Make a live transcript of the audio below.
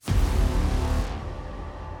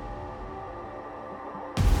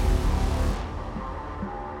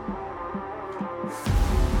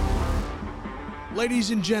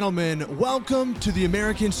Ladies and gentlemen, welcome to the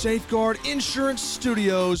American Safeguard Insurance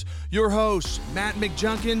Studios. Your hosts, Matt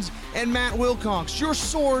McJunkins and Matt Wilcox, your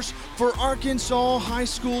source for Arkansas high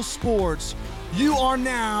school sports. You are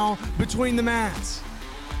now between the mats.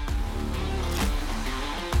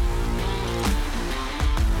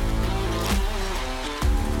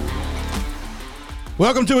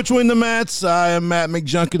 Welcome to Between the Mats. I am Matt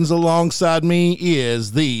McJunkins. Alongside me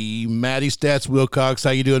is the Matty Stats Wilcox.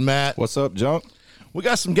 How you doing, Matt? What's up, Junk? We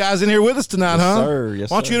got some guys in here with us tonight, Yes, huh? sir. Yes,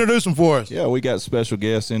 Why don't sir. you introduce them for us? Yeah, we got special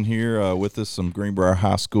guests in here with us, some Greenbrier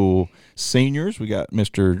High School seniors. We got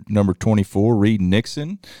Mr. number 24, Reed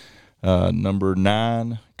Nixon, number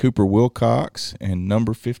 9, Cooper Wilcox, and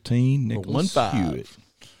number 15, Nicholas 15. Hewitt.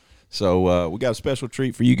 So we got a special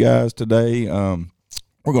treat for you guys today.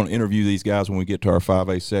 We're going to interview these guys when we get to our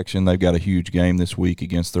 5A section. They've got a huge game this week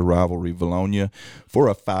against their rivalry, Valonia, for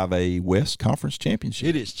a 5A West Conference Championship.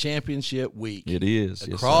 It is championship week. It is.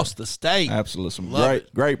 Across yes, the state. Absolutely. Some Love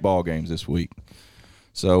great ball games this week.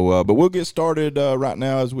 So, but we'll get started right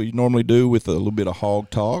now as we normally do with a little bit of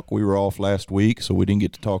hog talk. We were off last week, so we didn't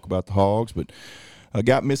get to talk about the hogs, but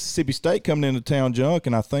got Mississippi State coming into town, Junk,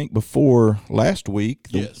 and I think before last week,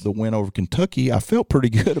 the win over Kentucky, I felt pretty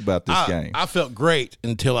good about this game. I felt great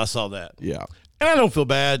until I saw that. Yeah. And I don't feel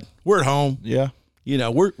bad. We're at home. Yeah. You know,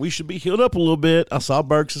 we should be healed up a little bit. I saw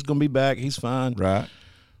Burks is going to be back. He's fine. Right.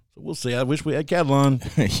 So we'll see. I wish we had Catalan.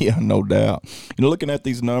 Yeah, no doubt. You know, looking at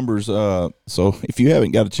these numbers, so if you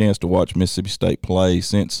haven't got a chance to watch Mississippi State play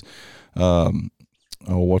since,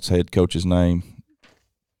 what's the head coach's name?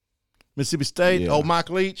 Mississippi State, Yeah. Mike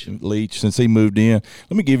Leach, since he moved in.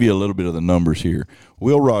 Let me give you a little bit of the numbers here.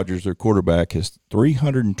 Will Rogers, their quarterback, has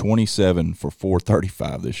 327 for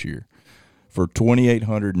 435 this year for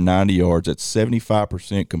 2,890 yards. That's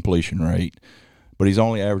 75% completion rate, but he's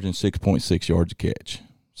only averaging 6.6 yards a catch.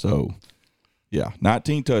 So, yeah,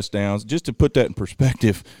 19 touchdowns. Just to put that in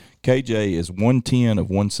perspective, KJ is 110 of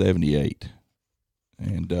 178.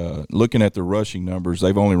 And looking at the rushing numbers,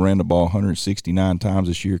 they've only ran the ball 169 times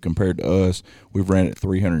this year compared to us. We've ran it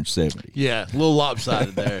 370. Yeah, a little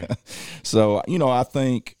lopsided there. So, you know, I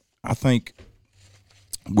think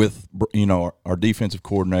with, you know, our defensive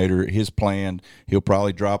coordinator, his plan, he'll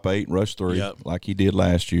probably drop 8 and rush 3 like he did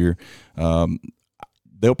last year.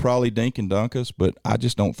 They'll probably dink and dunk us, but I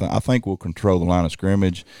just don't think – I think we'll control the line of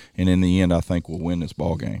scrimmage, and in the end I think we'll win this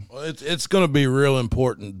ball game. Well, it's going to be real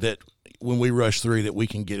important that when we rush 3 that we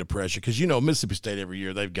can get a pressure because, you know, Mississippi State every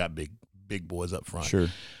year they've got big boys up front. Sure.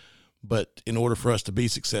 But in order for us to be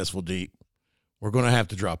successful deep, we're going to have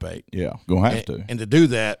to drop 8. Yeah, going to have to. And to do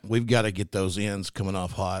that, we've got to get those ends coming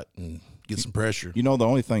off hot and get some pressure. You know, the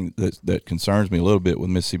only thing that concerns me a little bit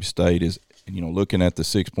with Mississippi State is, you know, looking at the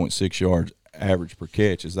 6.6 yards average per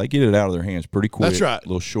catch is they get it out of their hands pretty quick. That's right.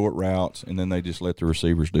 Little short routes, and then they just let the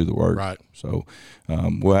receivers do the work. Right. So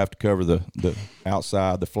we'll have to cover the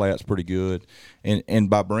outside, the flats pretty good. And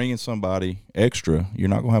by bringing somebody extra, you're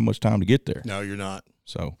not going to have much time to get there. No, you're not.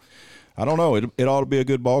 So I don't know. It ought to be a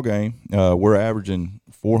good ball game. We're averaging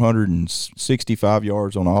 465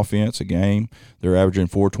 yards on offense a game. They're averaging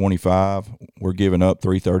 425. We're giving up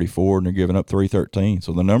 334, and they're giving up 313.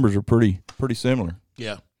 So the numbers are pretty similar.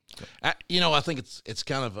 Yeah. I think it's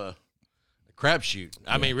kind of a crapshoot.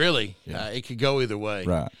 I mean, really, it could go either way.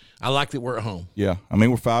 Right. I like that we're at home. Yeah. I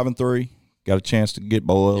mean, we're 5-3. Got a chance to get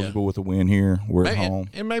bowl eligible with a win here. We're at home.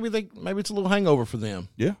 And maybe it's a little hangover for them.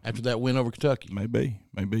 Yeah. After that win over Kentucky. Maybe.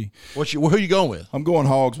 Where are you going with? I'm going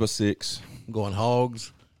Hogs by 6. I'm going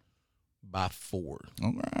Hogs by 4.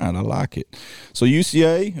 All right, I like it. So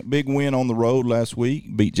UCA, a big win on the road last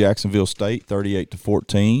week, beat Jacksonville State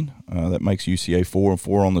 38-14. That makes UCA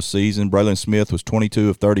 4-4 on the season. Braylon Smith was 22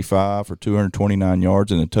 of 35 for 229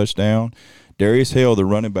 yards and a touchdown. Darius Hale, the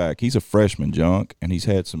running back, he's a freshman, Junk, and he's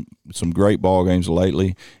had some great ball games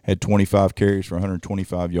lately. Had 25 carries for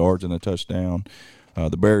 125 yards and a touchdown.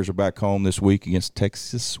 The Bears are back home this week against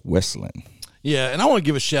Texas Wesleyan. Yeah, and I want to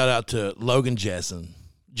give a shout-out to Logan Jessup.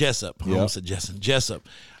 I almost said Jessup.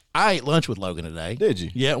 I ate lunch with Logan today. Did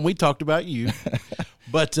you? Yeah, and we talked about you.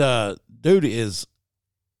 But dude is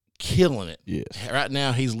killing it. Yes. Right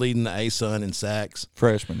now he's leading the ASUN in sacks.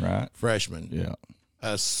 Freshman, right? Freshman. Yeah.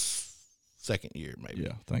 Second year, maybe.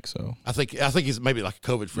 Yeah, I think so. I think he's maybe like a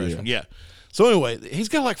COVID freshman. Yeah. So anyway, he's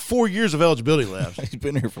got like 4 years of eligibility left. He's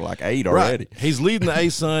been here for like 8 already. Right. He's leading the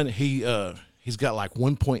ASUN. He's got like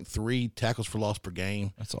 1.3 tackles for loss per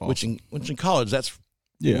game. That's awesome. Which in college that's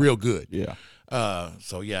real good. Yeah.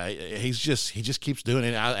 So yeah, he just keeps doing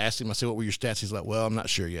it. I asked him, I said, "What were your stats?" He's like, "Well, I'm not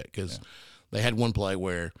sure yet because they had one play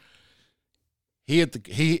where he hit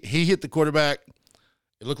the quarterback.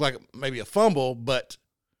 It looked like maybe a fumble, but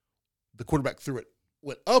the quarterback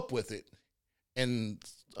went up with it, and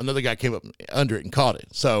another guy came up under it and caught it.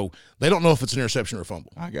 So they don't know if it's an interception or a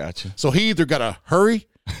fumble. I got you. So he either got to hurry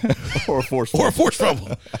or a forced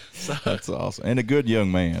fumble. So, that's awesome. And a good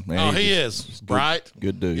young man. he is. Bright.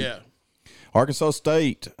 Good dude. Yeah. Arkansas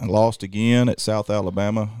State lost again at South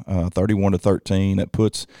Alabama, 31-13. That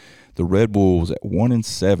puts the Red Wolves at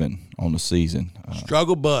 1-7 on the season.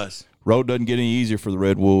 Struggle bus. Road doesn't get any easier for the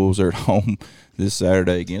Red Wolves. They're at home this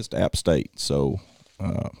Saturday against App State. So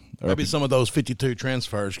maybe some of those 52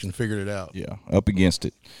 transfers can figure it out. Yeah, up against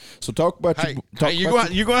it. So talk about you're going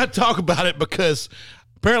to have to talk about it because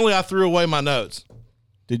apparently I threw away my notes.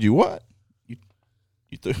 Did you what? You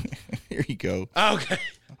threw here you go. Okay.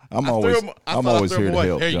 I'm always here to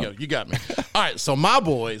help. There you go. You got me. All right, so my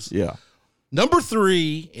boys. Yeah. Number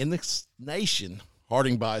 3 in the nation,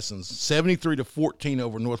 Harding Bisons, 73-14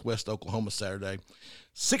 over Northwest Oklahoma Saturday.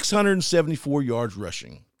 674 yards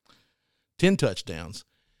rushing, 10 touchdowns,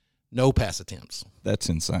 no pass attempts. That's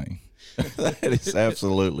insane. That is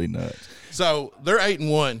absolutely nuts. So they're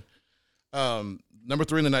 8-1. Number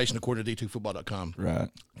 3 in the nation, according to D2Football.com. Right.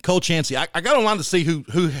 Cole Chansey. I got online to see who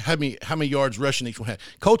had how many yards rushing each one had.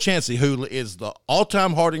 Cole Chansey, who is the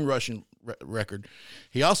all-time Harding rushing record.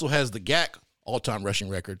 He also has the GAC all-time rushing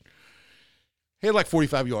record. He had like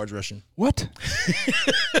 45 yards rushing. What?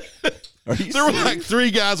 There were like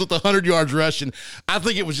 3 guys with 100 yards rushing. I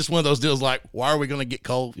think it was just one of those deals like, why are we going to get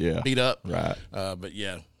Cole beat up? Right. But,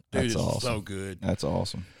 yeah, dude That's is awesome. so good. That's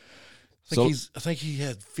awesome. I think he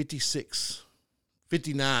had 56.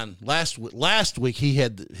 59. Last week he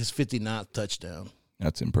had his 59th touchdown.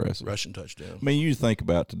 That's impressive. Rushing touchdown. I mean, you think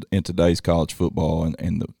about in today's college football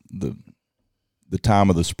and the time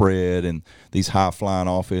of the spread and these high-flying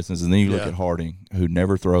offenses, and then you look at Harding, who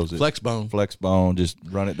never throws it. Flex bone, just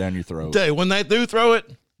run it down your throat. Tell you, when they do throw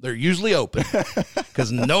it, they're usually open because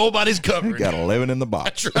nobody's covering. Got 11 in the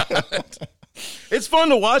box. That's right. It's fun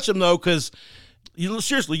to watch them, though, because you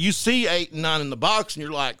see 8 and 9 in the box, and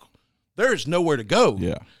you're like, there's nowhere to go.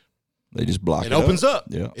 Yeah. They just block it. It opens up.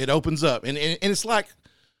 Yeah. It opens up. And it's like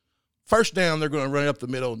first down, they're going to run it up the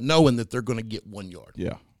middle knowing that they're going to get 1 yard.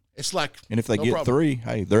 Yeah. It's like and if they get problem. 3,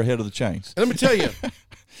 hey, they're ahead of the chains. And let me tell you,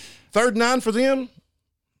 3rd and 9 for them,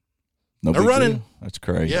 No they're big running. Deal. That's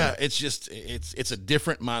crazy. Yeah, it's just it's a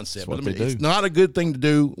different mindset. What It's not a good thing to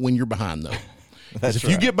do when you're behind, though. If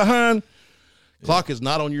you get behind, clock is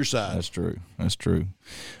not on your side. That's true. That's true.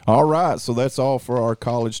 All right, so that's all for our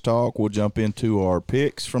college talk. We'll jump into our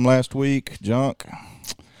picks from last week. Junk,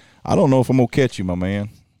 I don't know if I'm going to catch you, my man.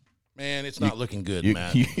 Man, it's not looking good,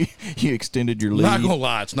 man. You extended your lead. Not going to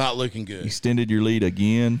lie, it's not looking good. Extended your lead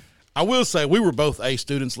again. I will say we were both A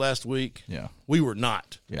students last week. Yeah. We were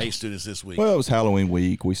not A students this week. Well, it was Halloween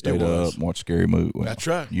week. We stayed up and watched Scary Movie. Well, that's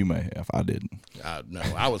right. You may have. I didn't. No,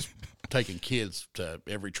 I was taking kids to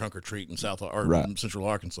every trunk or treat in Central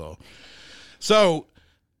Arkansas. So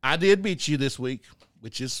I did beat you this week,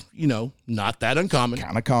 which is, not that uncommon.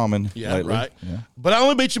 Kind of common. Yeah, lately. right. Yeah. But I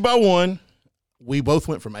only beat you by 1. We both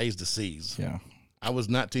went from A's to C's. Yeah. I was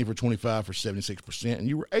 19 for 25 for 76%, and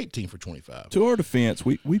you were 18 for 25. To our defense,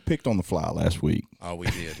 we picked on the fly last week. Oh, we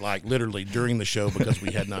did. Like, literally during the show because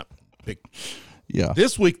we had not picked. Yeah.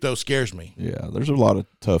 This week, though, scares me. Yeah, there's a lot of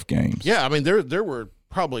tough games. Yeah, I mean, there were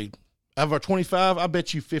probably, out of our 25, I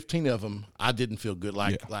bet you 15 of them I didn't feel good.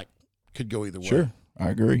 Like could go either way. Sure, I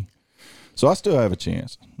agree. So I still have a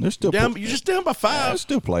chance. There's still you're just down by 5. There's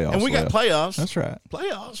still playoffs. And we got left. playoffs. That's right.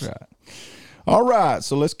 Playoffs. That's right. All right,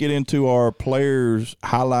 so let's get into our players'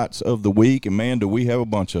 highlights of the week. And, man, do we have a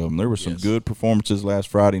bunch of them. There were some good performances last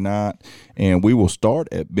Friday night. And we will start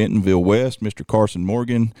at Bentonville West. Mr. Carson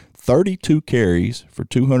Morgan, 32 carries for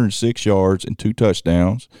 206 yards and 2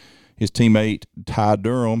 touchdowns. His teammate, Ty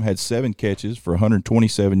Durham, had 7 catches for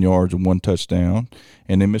 127 yards and 1 touchdown.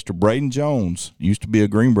 And then Mr. Braden Jones, used to be a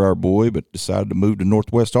Greenbrier boy but decided to move to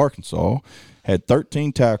Northwest Arkansas, had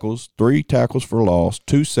 13 tackles, 3 tackles for loss,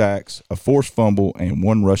 2 sacks, a forced fumble, and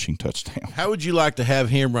 1 rushing touchdown. How would you like to have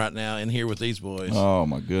him right now in here with these boys? Oh,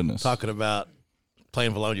 my goodness. Talking about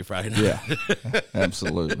playing Valonia Friday night. Yeah,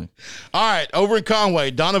 absolutely. All right, over in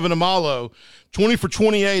Conway, Donovan Amalo, 20 for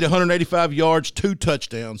 28, 185 yards, 2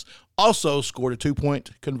 touchdowns. Also scored a 2-point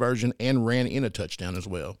conversion and ran in a touchdown as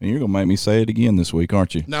well. And you're going to make me say it again this week,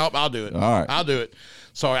 aren't you? No, I'll do it. All right. I'll do it.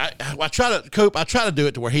 Sorry, I try to cope. I try to do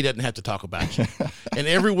it to where he doesn't have to talk about you. And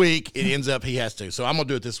every week it ends up he has to. So I'm going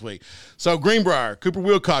to do it this week. So Greenbrier, Cooper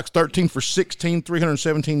Wilcox, 13 for 16,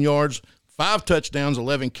 317 yards, 5 touchdowns,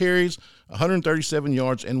 11 carries, 137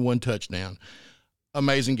 yards, and 1 touchdown.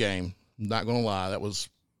 Amazing game. Not going to lie. That was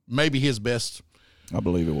maybe his best I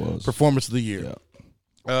believe it was performance of the year. Yeah.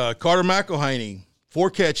 Carter McElhaney, 4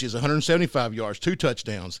 catches, 175 yards, 2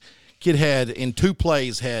 touchdowns. Kid had, in 2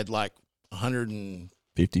 plays, had like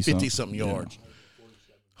 150-something yards.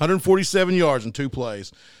 147 yards in 2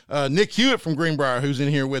 plays. Nick Hewitt from Greenbrier, who's in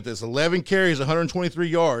here with us, 11 carries, 123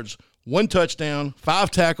 yards, 1 touchdown, 5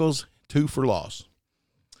 tackles, 2 for loss.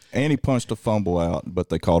 And he punched a fumble out, but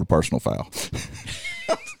they called a personal foul.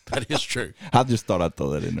 That is true. I just thought I'd throw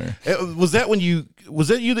that in there. Was that you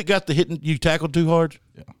that got the hit and you tackled too hard?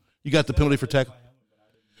 Yeah. You got the penalty for tackle?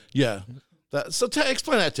 Yeah.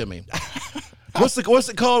 Explain that to me. What's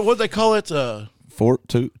it called? What do they call it?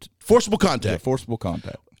 Forcible contact. Yeah, forcible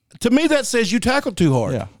contact. To me, that says you tackled too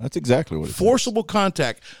hard. Yeah, that's exactly what it is. Forcible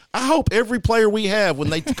contact. I hope every player we have, when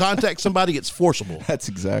they contact somebody, it's forcible. That's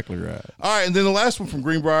exactly right. All right, and then the last one from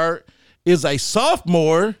Greenbrier is a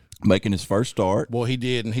sophomore. Making his first start. Well, he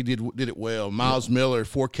did, and he did it well. Miles Miller,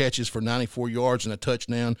 4 catches for 94 yards and a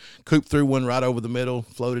touchdown. Coop threw one right over the middle,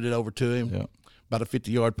 floated it over to him. Yeah. About a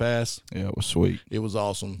 50-yard pass. Yeah, it was sweet. It was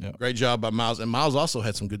awesome. Yeah. Great job by Miles. And Miles also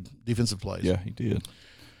had some good defensive plays. Yeah, he did.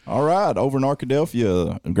 All right, over in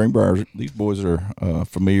Arkadelphia, Greenbrier, these boys are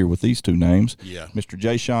familiar with these 2 names. Yeah. Mr.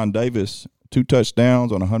 Jay Sean Davis, 2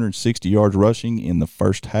 touchdowns on 160 yards rushing in the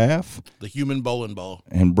first half. The human bowling ball.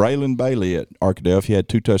 And Braylon Bailey at Arkadelphia had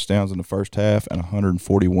 2 touchdowns in the first half and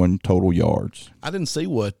 141 total yards. I didn't see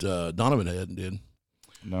what Donovan did.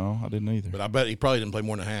 No, I didn't either. But I bet he probably didn't play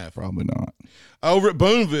more than a half. Probably not. Over at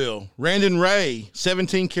Booneville, Randon Ray,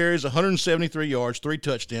 17 carries, 173 yards, 3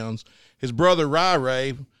 touchdowns. His brother, Rye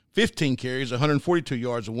Ray, 15 carries, 142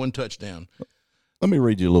 yards, and 1 touchdown. Let me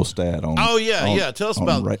read you a little stat on. Oh, yeah. Tell us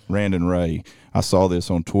about Randon Ray. I saw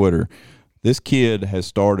this on Twitter. This kid has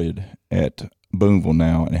started at Booneville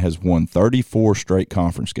now and has won 34 straight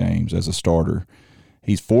conference games as a starter.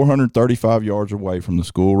 He's 435 yards away from the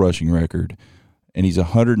school rushing record, and he's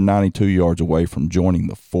 192 yards away from joining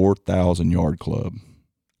the 4,000-yard club.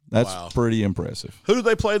 That's pretty impressive. Who did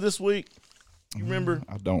they play this week? You remember?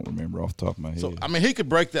 I don't remember off the top of my head. So, I mean, he could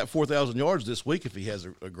break that 4,000 yards this week if he has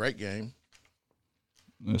a great game.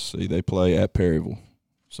 Let's see. They play at Perryville.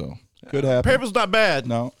 So, could happen. Perryville's not bad.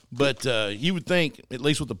 No. But you would think, at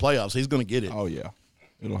least with the playoffs, he's going to get it. Oh, yeah.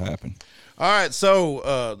 It'll happen. All right,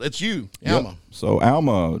 so it's you, Alma. Yep. So,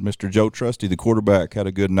 Alma, Mr. Joe Trusty, the quarterback, had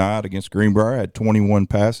a good night against Greenbrier, had 21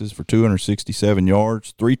 passes for 267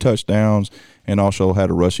 yards, 3 touchdowns, and also had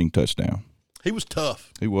a rushing touchdown. He was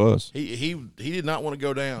tough. He was. He did not want to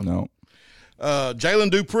go down. No.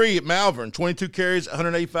 Jalen Dupree at Malvern, 22 carries,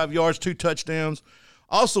 185 yards, 2 touchdowns.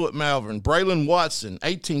 Also at Malvern, Braylon Watson,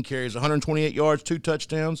 18 carries, 128 yards, 2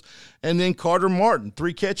 touchdowns. And then Carter Martin,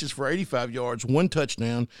 3 catches for 85 yards, 1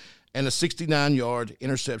 touchdown, and a 69-yard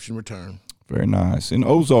interception return. Very nice. In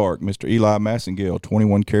Ozark, Mr. Eli Massengale,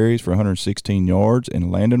 21 carries for 116 yards,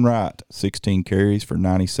 and Landon Wright, 16 carries for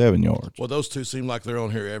 97 yards. Well, those two seem like they're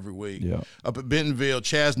on here every week. Yeah. Up at Bentonville,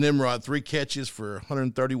 Chaz Nimrod, 3 catches for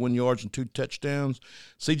 131 yards and 2 touchdowns.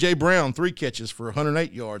 C.J. Brown, 3 catches for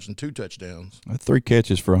 108 yards and 2 touchdowns. 3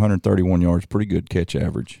 catches for 131 yards, pretty good catch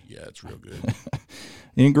average. Yeah, it's real good.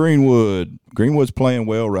 In Greenwood's playing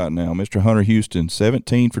well right now. Mr. Hunter Houston,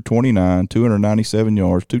 17 for 29, 297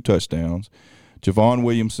 yards, 2 touchdowns. Javon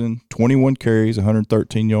Williamson, 21 carries,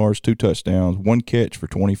 113 yards, 2 touchdowns, 1 catch for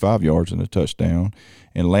 25 yards and a touchdown.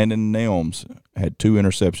 And Landon Nelms had 2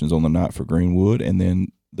 interceptions on the night for Greenwood. And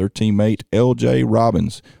then their teammate, L.J.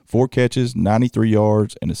 Robbins, 4 catches, 93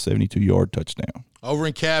 yards, and a 72-yard touchdown. Over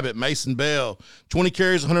in Cabot, Mason Bell, 20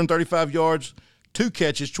 carries, 135 yards, 2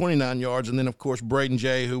 catches, 29 yards, and then, of course, Braden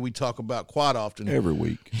Jay, who we talk about quite often. Every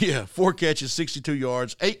week. Yeah, 4 catches, 62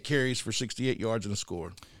 yards, 8 carries for 68 yards and a score.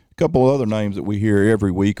 A couple of other names that we hear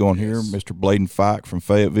every week on here. Mr. Bladen Fike from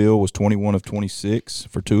Fayetteville was 21 of 26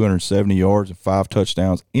 for 270 yards and 5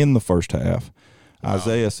 touchdowns in the first half. Wow.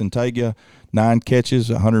 Isaiah Centega, 9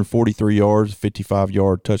 catches, 143 yards,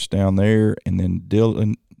 55-yard touchdown there. And then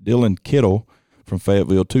Dylan Kittle from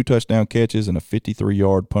Fayetteville, 2 touchdown catches and a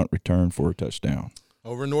 53-yard punt return for a touchdown.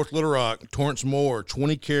 Over in North Little Rock, Torrance Moore,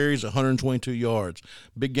 20 carries, 122 yards.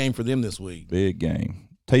 Big game for them this week. Big game.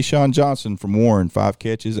 Tayshawn Johnson from Warren, 5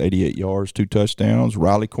 catches, 88 yards, 2 touchdowns.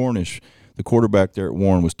 Riley Cornish, the quarterback there at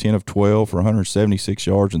Warren, was 10 of 12 for 176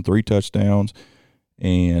 yards and 3 touchdowns.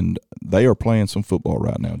 And they are playing some football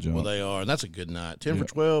right now, John. Well, they are, and that's a good night. 10 for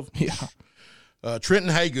 12. Yeah. Trenton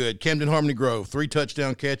Haygood, Camden Harmony Grove, 3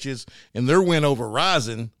 touchdown catches, and their win over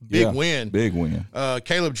Rising, big win. Big win.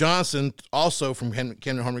 Caleb Johnson, also from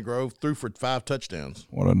Camden Harmony Grove, threw for 5 touchdowns.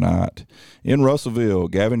 What a night. In Russellville,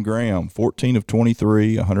 Gavin Graham, 14 of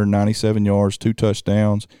 23, 197 yards, 2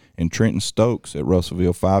 touchdowns. And Trenton Stokes at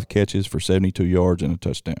Russellville, 5 catches for 72 yards and a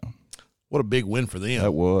touchdown. What a big win for them.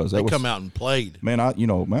 That was. They come out and played. Man,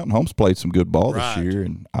 Mountain Home's played some good ball Right. this year,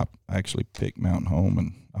 and I actually picked Mountain Home,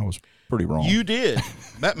 and I was pretty wrong. You did.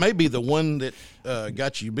 That may be the one that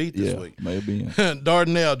got you beat this week. Maybe.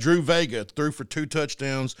 Dardanelle, Drew Vega threw for 2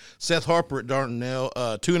 touchdowns. Seth Harper at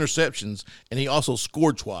Dardanelle, 2 interceptions, and he also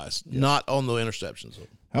scored twice, not on the interceptions.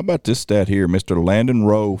 How about this stat here? Mr. Landon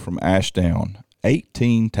Rowe from Ashdown,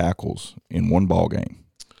 18 tackles in one ball game.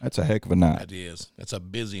 That's a heck of a night. That is. That's a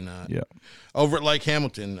busy night. Yeah. Over at Lake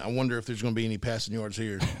Hamilton, I wonder if there's going to be any passing yards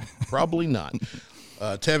here. Probably not.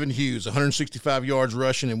 Tevin Hughes, 165 yards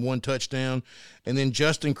rushing and 1 touchdown. And then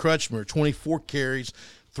Justin Crutchmer, 24 carries,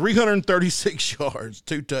 336 yards,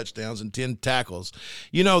 2 touchdowns, and 10 tackles.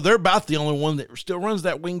 You know, they're about the only one that still runs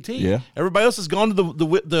that wing T. Yeah. Everybody else has gone to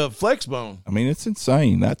the flex bone. I mean, it's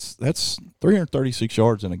insane. That's 336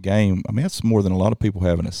 yards in a game. I mean, that's more than a lot of people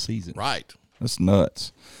have in a season. Right. That's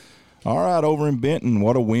nuts. All right, over in Benton,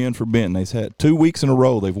 what a win for Benton. They've had 2 weeks in a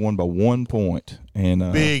row. They've won by 1 point.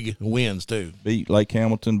 And big wins, too. Beat Lake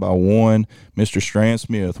Hamilton by 1. Mr. Strand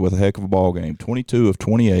Smith with a heck of a ball game. 22 of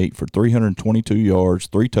 28 for 322 yards,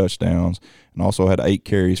 3 touchdowns, and also had 8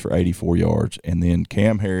 carries for 84 yards. And then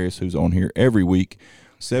Cam Harris, who's on here every week,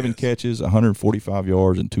 7 catches, 145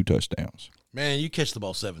 yards, and 2 touchdowns. Man, you catch the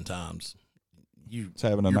ball 7 times. It's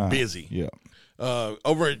having a you're night. busy. Yeah.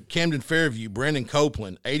 Over at Camden Fairview, Brandon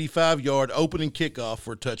Copeland, 85-yard opening kickoff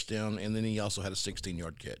for a touchdown, and then he also had a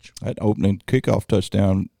 16-yard catch. That opening kickoff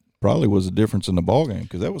touchdown probably was the difference in the ball game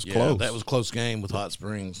because that was close. That was a close game with Hot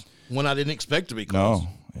Springs. One I didn't expect to be close. No.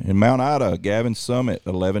 In Mount Ida, Gavin Summit,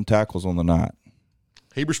 11 tackles on the night.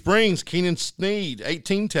 Heber Springs, Keenan Sneed,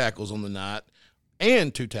 18 tackles on the night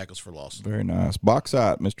and 2 tackles for loss. Very nice.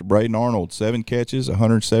 Bauxite, Mr. Braden Arnold, 7 catches,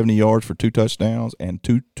 170 yards for 2 touchdowns and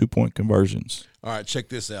 2 2-point conversions. All right, check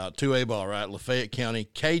this out. 2A ball, right? Lafayette County,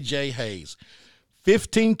 KJ Hayes,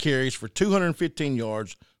 15 carries for 215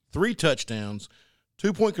 yards, 3 touchdowns,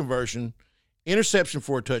 2-point conversion, interception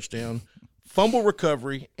for a touchdown, fumble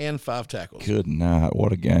recovery, and 5 tackles. Good night.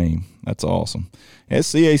 What a game. That's awesome.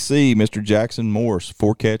 SCAC, Mr. Jackson Morse,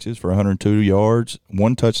 4 catches for 102 yards,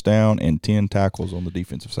 1 touchdown, and 10 tackles on the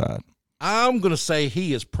defensive side. I'm going to say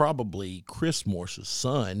he is probably Chris Morse's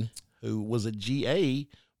son, who was a GA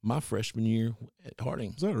my freshman year at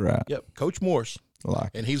Harding. Is that right? Yep, Coach Morse. I like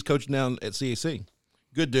it. And he's coaching down at CAC.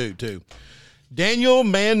 Good dude, too. Daniel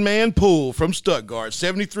Man Poole from Stuttgart,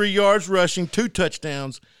 73 yards rushing, 2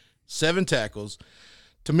 touchdowns, 7 tackles.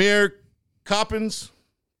 Tamir Coppins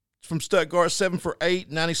from Stuttgart, 7 for 8,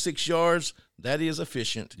 96 yards. That is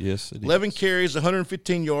efficient. Yes, it 11 is. carries,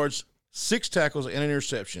 115 yards, 6 tackles, and an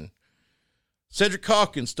interception. Cedric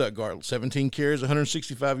Hawkins, Stuttgart, 17 carries,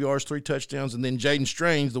 165 yards, 3 touchdowns. And then Jaden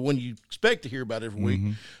Strange, the one you expect to hear about every week.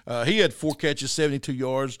 He had 4 catches, 72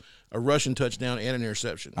 yards, a rushing touchdown, and an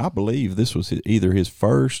interception. I believe this was either his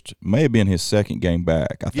first, may have been his second game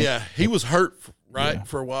back. I think, Yeah, he was hurt, right, Yeah.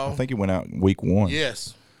 for a while. I think he went out in week 1.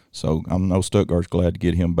 Yes. So I know Stuttgart's glad to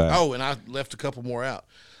get him back. Oh, and I left a couple more out.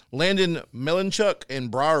 Landon Melanchuk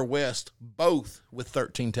and Briar West, both with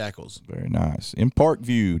 13 tackles. Very nice. In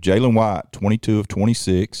Parkview, Jalen White, 22 of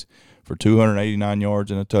 26 for 289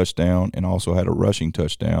 yards and a touchdown, and also had a rushing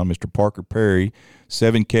touchdown. Mr. Parker Perry,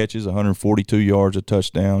 7 catches, 142 yards, a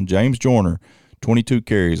touchdown. James Joyner, 22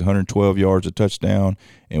 carries, 112 yards, a touchdown.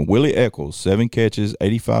 And Willie Eccles, 7 catches,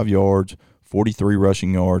 85 yards, 43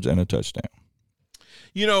 rushing yards, and a touchdown.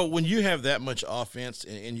 You know, when you have that much offense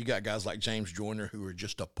and you got guys like James Joyner who are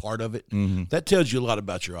just a part of it, that tells you a lot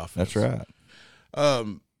about your offense. That's right.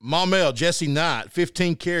 Maumelle, Jesse Knight,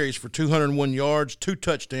 15 carries for 201 yards, 2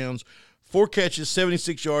 touchdowns, 4 catches,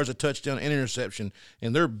 76 yards, a touchdown, and interception,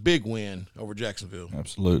 and their big win over Jacksonville.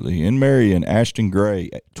 Absolutely. In Marion, Ashton Gray,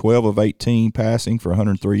 12 of 18 passing for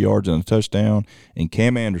 103 yards and a touchdown. And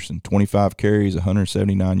Cam Anderson, 25 carries,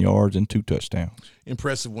 179 yards, and 2 touchdowns.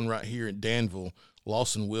 Impressive one right here at Danville.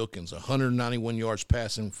 Lawson Wilkins, 191 yards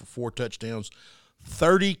passing for 4 touchdowns,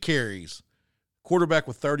 30 carries. Quarterback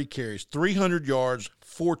with 30 carries, 300 yards,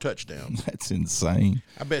 4 touchdowns. That's insane.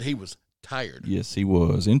 I bet he was tired. Yes, he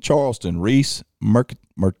was. In Charleston, Reese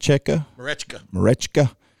Marechka,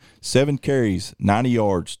 Marechka. 7 carries, 90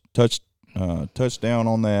 yards, touchdown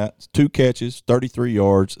on that, 2 catches, 33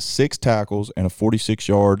 yards, 6 tackles, and a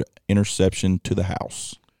 46-yard interception to the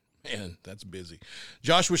house. Man, that's busy.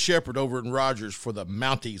 Joshua Shepard over in Rogers for the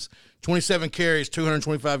Mounties. 27 carries,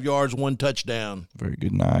 225 yards, 1 touchdown. Very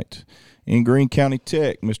good night. In Greene County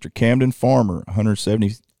Tech, Mr. Camden Farmer,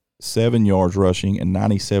 177 yards rushing and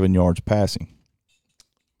 97 yards passing.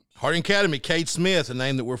 Harding Academy, Cade Smith, a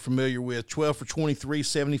name that we're familiar with. 12 for 23,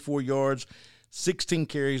 74 yards, 16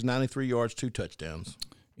 carries, 93 yards, 2 touchdowns.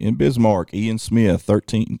 In Bismarck, Ian Smith,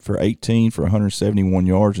 13 for 18 for 171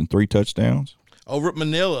 yards and 3 touchdowns. Over at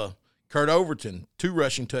Manila, Kurt Overton, 2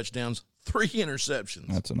 rushing touchdowns, 3 interceptions.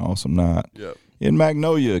 That's an awesome night. Yep. In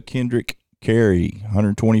Magnolia, Kendrick Carey,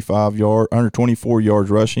 124 yards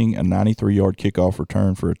rushing, a 93-yard kickoff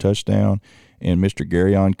return for a touchdown, and Mr.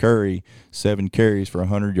 Garyon Curry, 7 carries for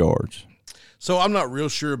 100 yards. So I'm not real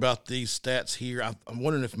sure about these stats here. I'm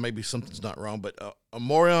wondering if maybe something's not wrong. But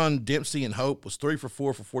Amorion Dempsey and Hope was 3 for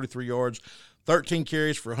 4 for 43 yards, 13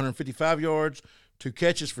 carries for 155 yards, 2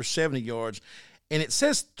 catches for 70 yards. And it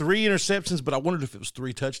says 3 interceptions, but I wondered if it was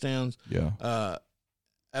 3 touchdowns. Yeah.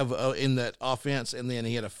 In that offense, and then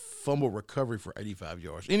he had a fumble recovery for 85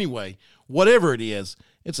 yards. Anyway, whatever it is,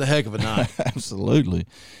 it's a heck of a night. Absolutely.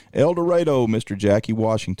 El Dorado, Mr. Jackie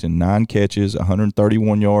Washington, 9 catches,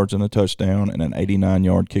 131 yards and a touchdown, and an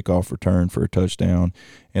 89-yard kickoff return for a touchdown.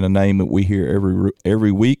 And a name that we hear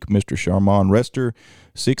every week, Mr. Sharmon Rester,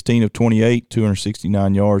 16 of 28,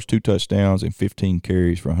 269 yards, 2 touchdowns, and 15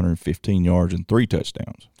 carries for 115 yards and 3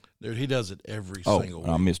 touchdowns. Dude, he does it every single week.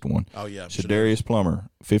 I missed one. Oh, yeah. Shadarius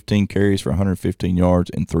Plummer, 15 carries for 115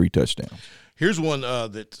 yards and 3 touchdowns. Here's one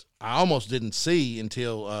that I almost didn't see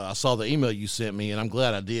until I saw the email you sent me, and I'm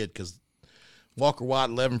glad I did because Walker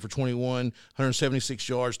White, 11 for 21, 176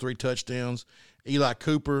 yards, 3 touchdowns. Eli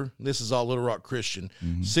Cooper, this is all Little Rock Christian,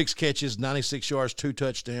 6 catches, 96 yards, 2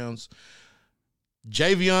 touchdowns.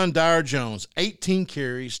 Javion Dyer-Jones, 18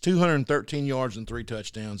 carries, 213 yards, and 3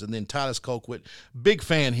 touchdowns. And then Titus Colquitt, big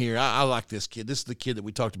fan here. I like this kid. This is the kid that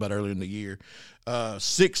we talked about earlier in the year.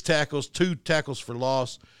 6 tackles, 2 tackles for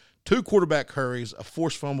loss, 2 quarterback hurries, a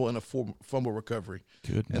forced fumble, and a fumble recovery.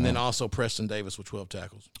 Good. And then also Preston Davis with 12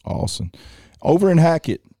 tackles. Awesome. Over in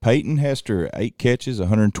Hackett, Peyton Hester, 8 catches,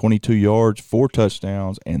 122 yards, 4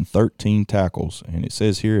 touchdowns, and 13 tackles. And it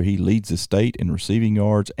says here he leads the state in receiving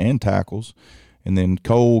yards and tackles. And then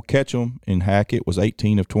Cole Ketchum in Hackett was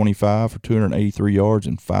 18 of 25 for 283 yards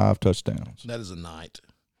and 5 touchdowns. That is a night.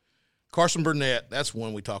 Carson Burnett, that's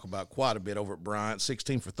one we talk about quite a bit over at Bryant,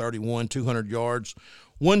 16 for 31, 200 yards,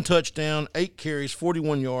 1 touchdown, 8 carries,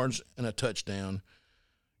 41 yards, and a touchdown.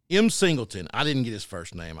 M. Singleton, I didn't get his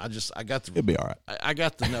first name. I got the. It'll be all right. I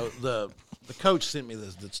got the note. The coach sent me the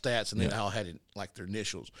stats, and they all had it like their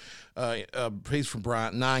initials. He's from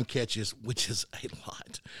Bryant, 9 catches, which is a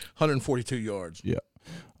lot, 142 yards. Yeah.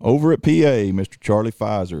 Over at PA, Mr. Charlie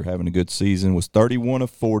Pfizer, having a good season, was 31 of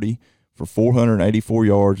 40 for 484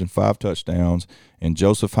 yards and 5 touchdowns. And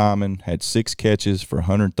Joseph Hyman had 6 catches for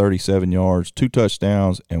 137 yards, 2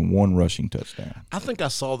 touchdowns, and 1 rushing touchdown. I think I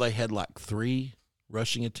saw they had like 3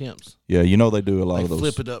 rushing attempts. Yeah, you know they do a lot they of those.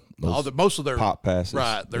 Flip it up. Most of their pop passes.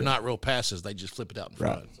 Right. They're not real passes. They just flip it out in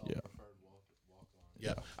front. Right.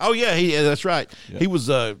 Yeah. Oh, yeah. That's right. Yeah. He was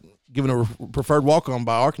given a preferred walk-on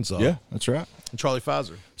by Arkansas. Yeah, that's right. And Charlie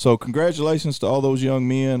Pfizer. So congratulations to all those young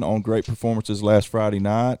men on great performances last Friday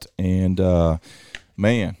night. And,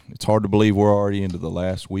 man, it's hard to believe we're already into the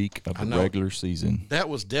last week of the regular season. That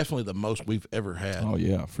was definitely the most we've ever had. Oh,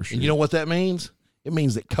 yeah, for sure. And you know what that means? It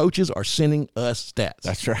means that coaches are sending us stats.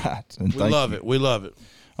 That's right. And we love it. We love it.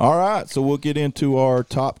 All right, so we'll get into our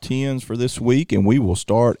top 10s for this week, and we will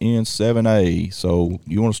start in 7A. So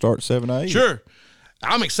you want to start 7A? Sure.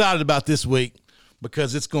 I'm excited about this week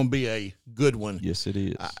because it's going to be a good one. Yes, it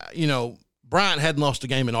is. Bryant hadn't lost a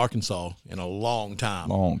game in Arkansas in a long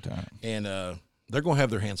time. And they're going to have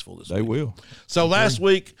their hands full this week. They will. So last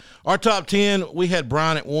week, our top 10, we had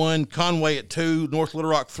Bryant at 1, Conway at 2, North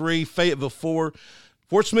Little Rock 3, Fayetteville 4,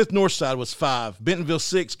 Fort Smith Northside was 5, Bentonville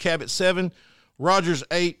 6, Cabot 7, Rogers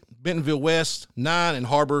 8, Bentonville West 9, and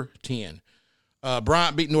Harbor 10.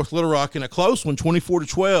 Bryant beat North Little Rock in a close one,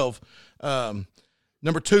 24-12.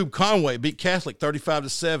 Number 2, Conway beat Catholic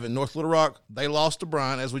 35-7. North Little Rock, they lost to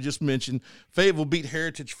Bryant, as we just mentioned. Fayetteville beat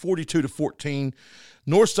Heritage 42-14.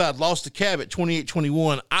 Northside lost to Cabot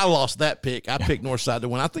 28-21. I lost that pick. I picked Northside to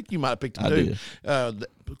win. I think you might have picked it too.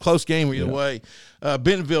 Close game either way.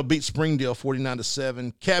 Bentonville beat Springdale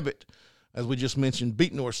 49-7. Cabot, as we just mentioned,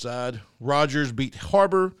 beat Northside. Rogers beat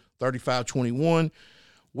Harbor 35-21.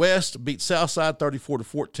 West beat Southside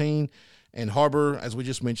 34-14. And Harbor, as we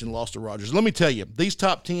just mentioned, lost to Rogers. Let me tell you, these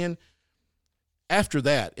top 10, after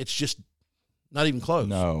that, it's just not even close.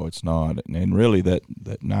 No, it's not. And really that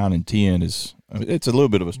 9 and 10 is it's a little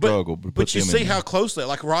bit of a struggle. But you see how close they are.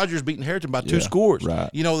 Like Rogers beating Heritage by 2 scores. Right.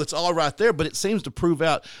 It's all right there, but it seems to prove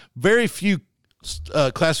out. Very few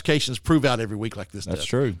classifications prove out every week like this does. That's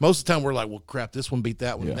true. Most of the time we're like, well, crap, this one beat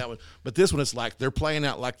that one and that one. But this one, it's like they're playing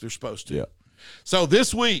out like they're supposed to. Yeah. So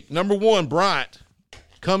this week, number 1, Bryant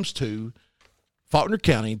comes to Faulkner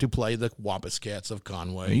County to play the Wampus Cats of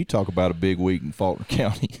Conway. And you talk about a big week in Faulkner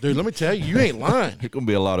County. Dude, let me tell you, you ain't lying. There's going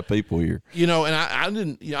to be a lot of people here. You know, and I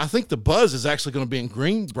didn't. You know, I think the buzz is actually going to be in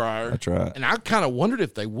Greenbrier. That's right. And I kind of wondered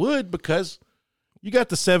if they would, because you got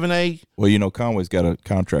the 7A. Well, you know, Conway's got a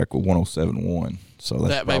contract with 107.1, so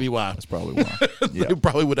that may be why. That's probably why. Yeah. They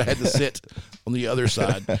probably would have had to sit on the other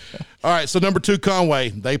side. All right, so number 2, Conway.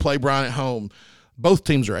 They play Bryan at home. Both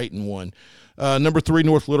teams are 8-1. Number 3,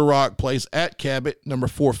 North Little Rock plays at Cabot. Number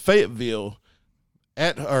 4, Fayetteville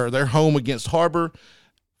they're home against Harbor.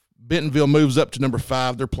 Bentonville moves up to number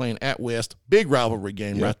 5. They're playing at West. Big rivalry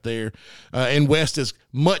game right there. And West is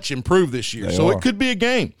much improved this year, so it could be a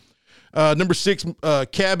game. Number 6,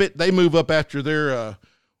 Cabot. They move up after their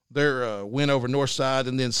win over Northside,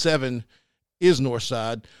 and then 7 is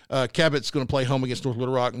Northside. Cabot's going to play home against North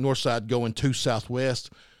Little Rock. Northside going to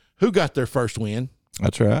Southwest. Who got their first win?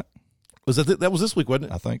 That's right. Was that was this week,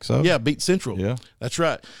 wasn't it? I think so. Yeah, beat Central. Yeah. That's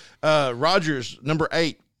right. Rogers, number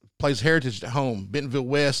 8, plays Heritage at home. Bentonville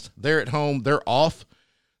West, they're at home. They're off.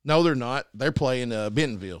 No, they're not. They're playing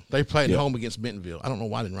Bentonville. They're playing home against Bentonville. I don't know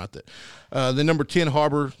why I didn't write that. The number 10,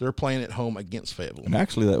 Harbor, they're playing at home against Fayetteville. And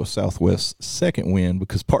actually, that was Southwest's second win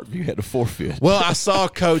because Parkview had to forfeit. Well, I saw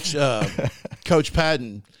Coach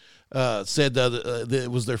Patton said that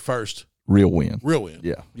it was their first real win. Real win.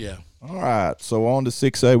 Yeah. Yeah. All right, so on to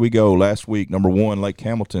 6A we go. Last week, number 1, Lake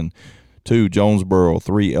Hamilton, 2, Jonesboro,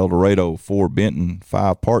 3, El Dorado, 4, Benton,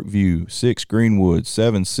 5, Parkview, 6, Greenwood,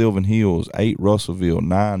 7, Sylvan Hills, 8, Russellville,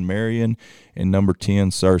 9, Marion, and number 10,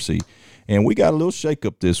 Searcy. And we got a little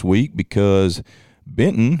shakeup this week because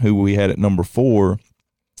Benton, who we had at number 4,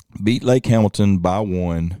 beat Lake Hamilton by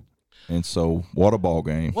 1. And so, what a ball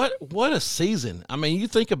game. What a season. I mean, you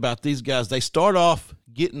think about these guys. They start off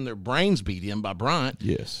getting their brains beat in by Bryant.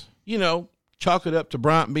 Yes. You know, chalk it up to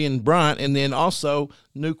Bryant being Bryant, and then also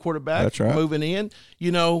new quarterback That's right. moving in.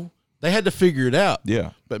 You know, they had to figure it out.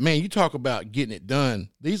 Yeah. But, man, you talk about getting it done.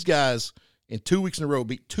 These guys, in 2 weeks in a row,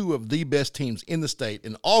 beat 2 of the best teams in the state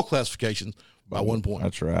in all classifications by 1 point.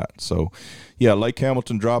 That's right. So, yeah, Lake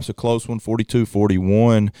Hamilton drops a close one,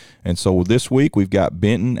 42-41. And so this week we've got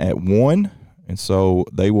Benton at 1, and so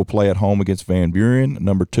they will play at home against Van Buren.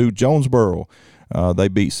 Number 2, Jonesboro. They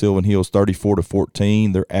beat Sylvan Hills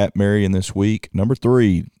 34-14. They're at Marion this week. Number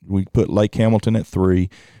 3, we put Lake Hamilton at 3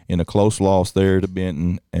 in a close loss there to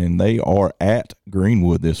Benton, and they are at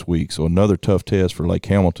Greenwood this week. So another tough test for Lake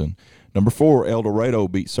Hamilton. Number 4, El Dorado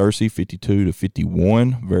beat Searcy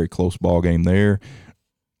 52-51. Very close ball game there.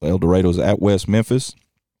 El Dorado's at West Memphis.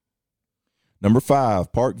 Number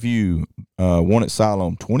 5, Parkview won at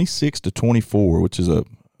Siloam 26-24, which is a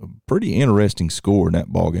pretty interesting score in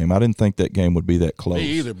that ball game. I didn't think that game would be that close. Me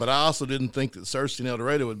either, but I also didn't think that Searcy and El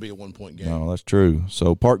Dorado would be a 1-point game. No, that's true.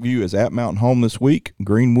 So Parkview is at Mountain Home this week.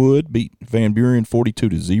 Greenwood beat Van Buren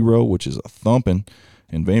 42-0, which is a thumping.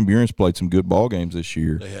 And Van Buren's played some good ball games this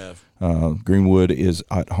year. They have. Greenwood is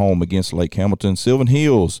at home against Lake Hamilton. Sylvan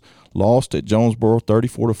Hills lost at Jonesboro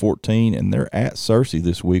 34-14, and they're at Searcy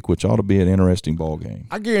this week, which ought to be an interesting ball game.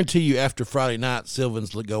 I guarantee you after Friday night,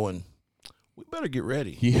 Sylvan's going, we better get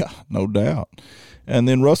ready. Yeah, no doubt. And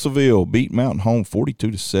then Russellville beat Mountain Home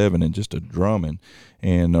 42-7 and just a drumming.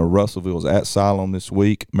 And Russellville's at Siloam this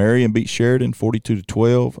week. Marion beat Sheridan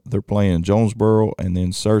 42-12. They're playing Jonesboro. And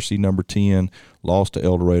then Searcy, number 10, lost to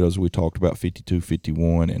El Dorado, as we talked about,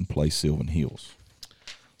 52-51, and play Sylvan Hills.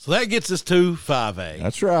 So that gets us to 5A.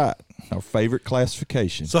 That's right. Our favorite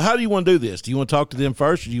classification. So how do you want to do this? Do you want to talk to them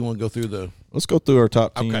first, or do you want to go through the – Let's go through our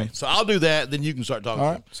top 10. Okay, so I'll do that, then you can start talking All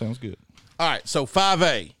to right, them. sounds good. All right, so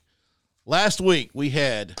 5A. Last week we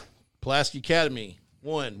had Pulaski Academy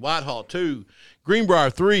 1, Whitehall 2, Greenbrier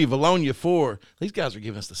 3, Valonia 4. These guys are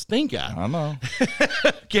giving us the stink eye. I know.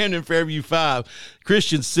 Camden Fairview 5,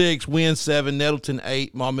 Christian 6, Wynn 7, Nettleton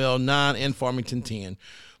 8, Maumelle 9, and Farmington 10.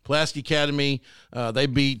 Pulaski Academy, they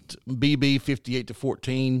beat BB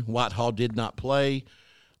 58-14. Whitehall did not play.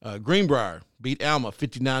 Greenbrier beat Alma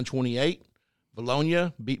 59-28.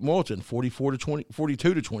 Valonia beat Morton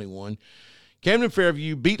 42-21. Camden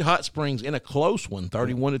Fairview beat Hot Springs in a close one,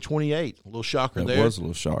 31-28. A little shocker there. That was a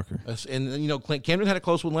little shocker. And, you know, Camden had a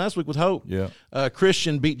close one last week with Hope. Yeah.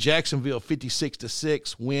 Christian beat Jacksonville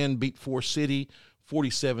 56-6. Wynn beat Forest City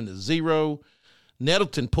 47-0.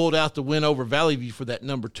 Nettleton pulled out the win over Valley View for that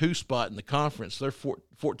number 2 spot in the conference. They're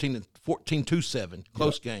 14-7.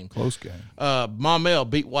 Close game. Close game. Maumelle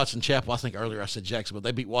beat Watson Chapel. I think earlier I said Jacksonville.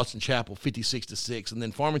 They beat Watson Chapel 56-6. And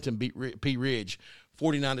then Farmington beat P. Ridge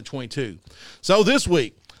 49-22. So this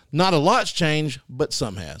week, not a lot's changed, but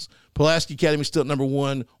some has. Pulaski Academy still at number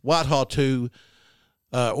 1, Whitehall 2,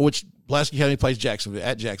 which Pulaski County plays Jacksonville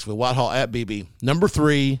at Jacksonville, Whitehall at BB. Number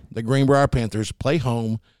 3, the Greenbrier Panthers play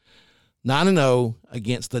home 9-0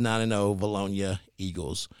 against the 9-0 Valonia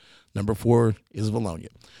Eagles. Number 4 is Valonia.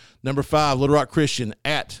 Number 5, Little Rock Christian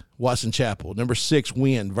at Watson Chapel. Number 6,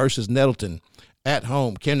 Wynn versus Nettleton at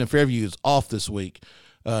home. Camden Fairview is off this week.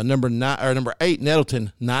 Number 8,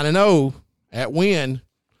 Nettleton 9-0 at Wynn.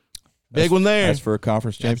 Big one there. That's for a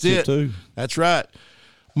conference championship too. That's right.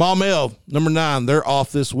 Maumelle, number 9, they're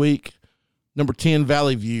off this week. Number 10,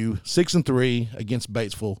 Valley View 6-3 against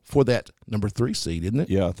Batesville for that number 3 seed, isn't it?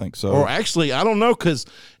 Yeah, I think so. Or actually, I don't know, because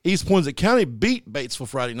East Poinsett County beat Batesville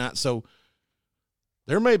Friday night, so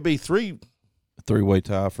there may be 3. Three-way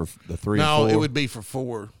tie for the 3 and 4. No, it would be for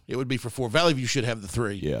 4. It would be for 4. Valley View should have the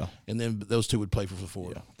 3. Yeah. And then those 2 would play for the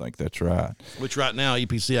 4. Yeah, I think that's right. Which right now,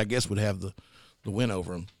 EPC, I guess, would have the win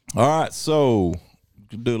over them. All right, so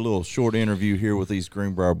do a little short interview here with these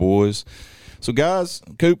Greenbrier boys. So, guys,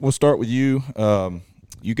 Coop, we'll start with you.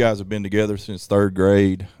 You guys have been together since 3rd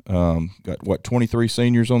grade. Got, 23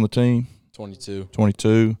 seniors on the team? 22.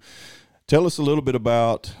 22. Tell us a little bit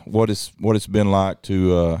about what it's been like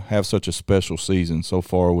to have such a special season so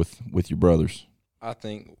far with your brothers. I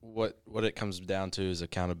think what it comes down to is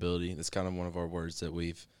accountability. That's kind of one of our words that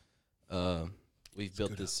we've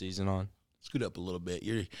built this season on. Scoot up a little bit.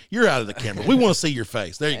 You're out of the camera. We want to see your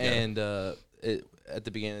face. There you go. And at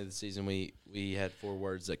the beginning of the season, we had 4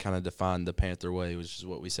 words that kind of defined the Panther way, which is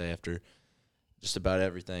what we say after just about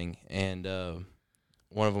everything. And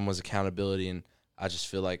one of them was accountability. And I just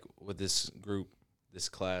feel like with this group, this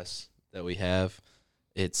class that we have,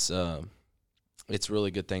 it's a really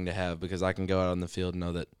good thing to have, because I can go out on the field and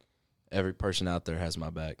know that every person out there has my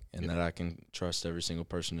back, and that I can trust every single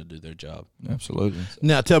person to do their job. Absolutely.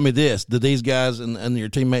 Now, tell me this. Did these guys and your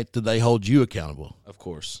teammates, did they hold you accountable? Of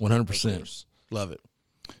course. 100%. Love it.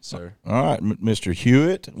 Sir. All right, Mr.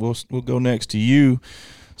 Hewitt, we'll go next to you.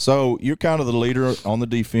 So you're kind of the leader on the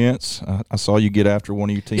defense. I saw you get after one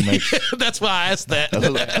of your teammates. That's why I asked that. a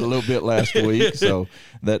little bit last week. So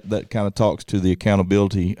that kind of talks to the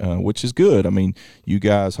accountability, which is good. I mean, you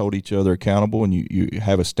guys hold each other accountable, and you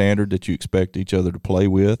have a standard that you expect each other to play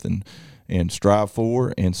with and strive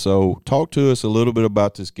for. And so talk to us a little bit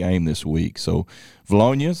about this game this week. So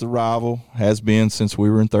Valonia is the rival, has been since we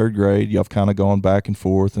were in 3rd grade. Y'all have kind of gone back and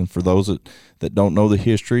forth. And for those that don't know the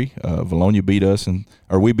history, Valonia beat us,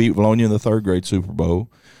 we beat Valonia in the 3rd grade Super Bowl.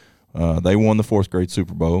 They won the 4th grade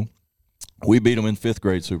Super Bowl. We beat them in 5th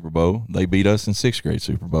grade Super Bowl. They beat us in 6th grade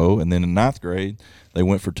Super Bowl. And then in 9th grade, they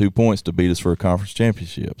went for 2 points to beat us for a conference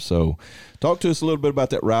championship. So talk to us a little bit about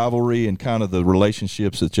that rivalry and kind of the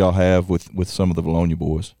relationships that y'all have with some of the Valonia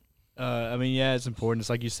boys. It's important. It's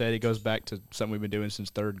like you said, it goes back to something we've been doing since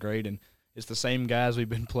 3rd grade, and it's the same guys we've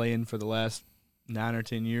been playing for the last 9 or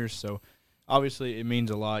 10 years. So obviously it means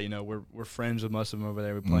a lot. You know, we're friends with most of them over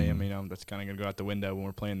there. We play them. You know, that's kind of going to go out the window when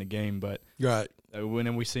we're playing the game. But right.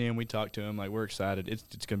 When we see them, we talk to them. Like, we're excited.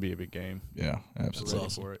 It's going to be a big game. Yeah, absolutely.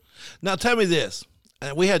 Ready for it. Now, tell me this.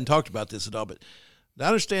 And we hadn't talked about this at all, but I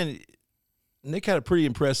understand Nick had a pretty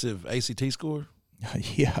impressive ACT score.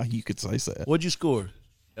 Yeah, you could say so. What'd you score?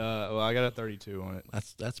 I got a 32 on it.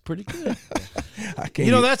 That's pretty good.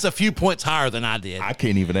 You know, that's a few points higher than I did. I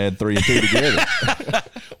can't even add 3 and 2 together.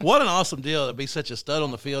 What an awesome deal to be such a stud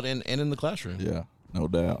on the field and in the classroom. Yeah, no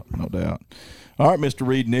doubt. All right, Mr.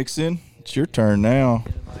 Reed Nixon, it's your turn now.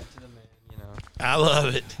 I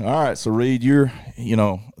love it. All right, so Reed,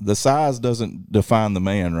 the size doesn't define the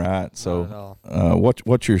man, right? So,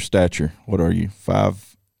 what's your stature? What are you?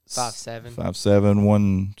 5'7", 5'7",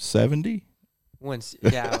 170?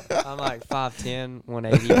 Yeah, I'm like 5'10",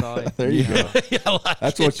 180 probably. There you go. Yeah,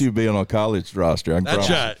 That's what you'd be on a college roster. That's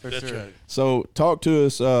right. For sure. So talk to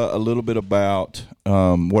us a little bit about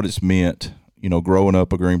what it's meant, growing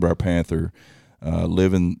up a Greenbrier Panther,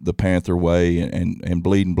 living the Panther way and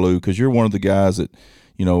bleeding blue, because you're one of the guys that,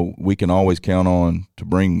 we can always count on to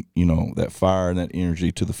bring, that fire and that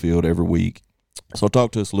energy to the field every week. So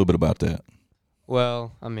talk to us a little bit about that.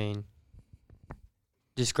 Well, I mean,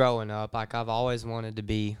 just growing up, like, I've always wanted to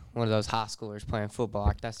be one of those high schoolers playing football.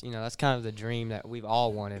 Like, that's kind of the dream that we've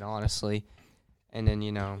all wanted, honestly. And then,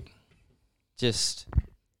 just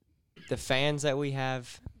the fans that we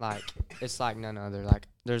have, like, it's like none other. Like,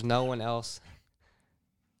 there's no one else.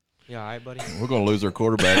 You all right, buddy? We're going to lose our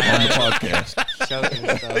quarterback on the podcast. Choking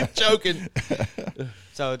and stuff. Joking.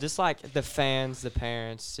 So just like the fans, the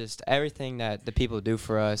parents, just everything that the people do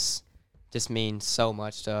for us just means so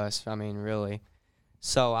much to us. I mean, really.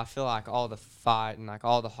 So I feel like all the fight and like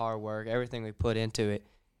all the hard work, everything we put into it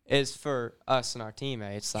is for us and our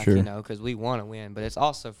teammates, like, sure. because we want to win, but it's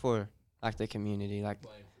also for like the community, like,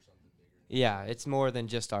 yeah, it's more than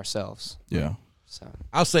just ourselves. Yeah. So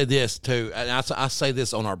I'll say this too, and I say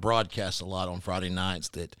this on our broadcast a lot on Friday nights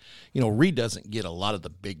that, Reed doesn't get a lot of the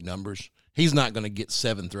big numbers. He's not going to get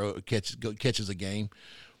 7 catches a game,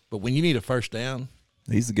 but when you need a first down,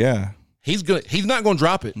 He's the guy. he's not going to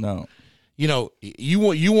drop it. No. You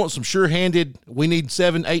want some sure-handed. We need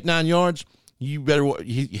 7, 8, 9 yards. You better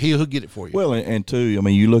he'll get it for you. Well, and too, I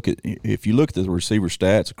mean, if you look at the receiver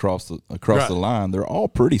stats across the line, they're all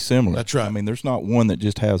pretty similar. That's right. I mean, there's not one that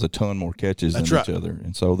just has a ton more catches than That's right. each other,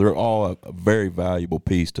 and so they're all a very valuable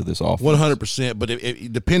piece to this offense. 100%. But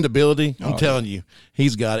if dependability, I'm telling you,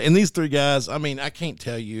 he's got it. And these 3 guys, I mean, I can't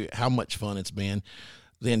tell you how much fun it's been.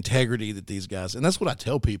 The integrity that these guys, and that's what I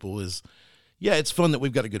tell people is, yeah, it's fun that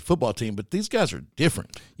we've got a good football team, but these guys are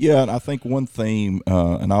different. Yeah, and I think one theme,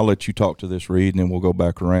 and I'll let you talk to this, Reed, and then we'll go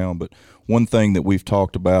back around. But one thing that we've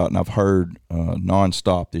talked about, and I've heard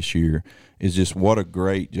nonstop this year, is just what a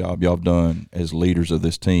great job y'all have done as leaders of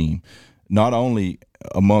this team, not only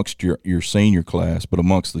amongst your senior class, but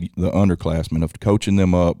amongst the underclassmen, of coaching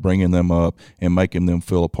them up, bringing them up, and making them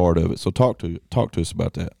feel a part of it. So talk to us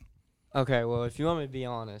about that. okay, well, if you want me to be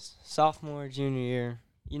honest, sophomore, junior year,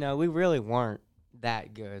 we really weren't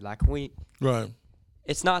that good. Like Right.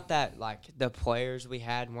 it's not that like the players we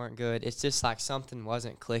had weren't good. It's just like something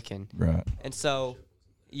wasn't clicking. Right. And so,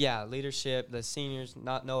 yeah, leadership, the seniors,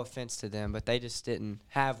 no offense to them, but they just didn't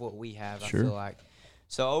have what we have, Sure. I feel like.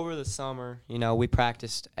 So over the summer, we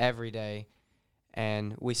practiced every day,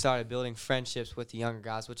 and we started building friendships with the younger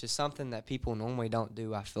guys, which is something that people normally don't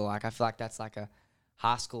do, I feel like. I feel like that's like a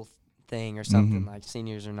high school thing or something. Like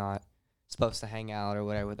seniors are not supposed to hang out or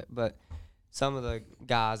whatever with it. But some of the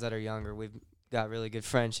guys that are younger, we've got really good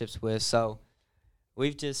friendships with. So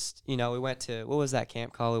we've just, we went to, what was that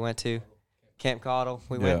camp called we went to? Camp Caudle.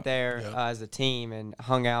 We went there as a team and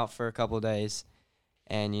hung out for a couple of days.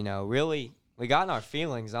 And, really, we got in our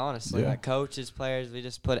feelings, honestly. Yeah. Like coaches, players, we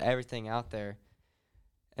just put everything out there.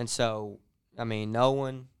 And so, I mean, no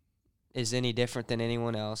one is any different than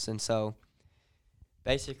anyone else. And so,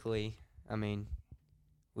 basically, I mean,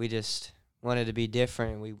 we just wanted to be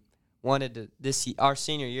different. We wanted our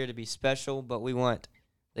senior year to be special, but we want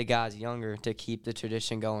the guys younger to keep the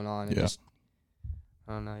tradition going on. And just,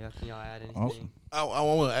 I don't know. Can y'all add anything? Awesome. I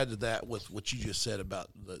want to add to that with what you just said about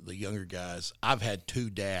the younger guys. I've had 2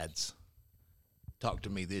 dads talk to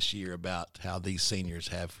me this year about how these seniors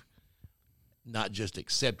have not just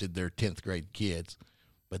accepted their 10th grade kids,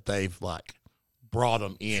 but they've like brought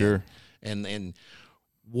them in. Sure. And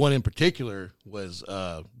one in particular was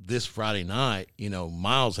this Friday night.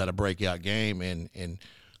 Miles had a breakout game, and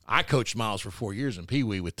I coached Miles for 4 years in Pee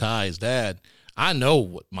Wee with Ty, his dad. I know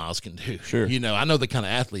what Miles can do. Sure. I know the kind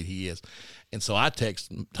of athlete he is. And so I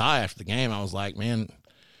texted Ty after the game. I was like,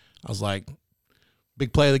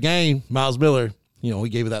 big play of the game, Miles Miller. We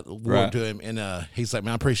gave that award Right. to him. And he's like,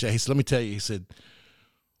 man, I appreciate it. He said, let me tell you, he said,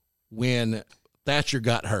 when Thatcher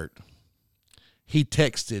got hurt, he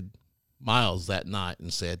texted Miles that night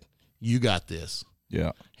and said, you got this.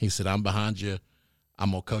 Yeah. He said, I'm behind you.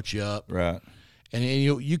 I'm going to coach you up. Right. And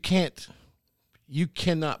you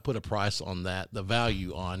cannot put a price on that, the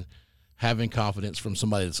value on having confidence from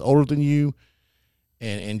somebody that's older than you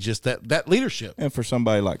and just that leadership. And for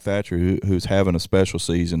somebody like Thatcher who's having a special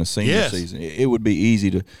season, a senior Yes. season, it would be easy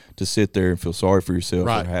to sit there and feel sorry for yourself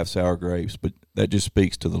Right. or have sour grapes, but that just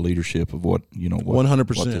speaks to the leadership of what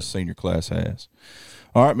 100%. what this senior class has.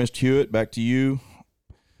 All right, Mr. Hewitt, back to you.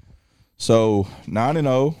 So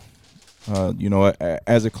 9-0,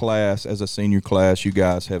 as a class, as a senior class, you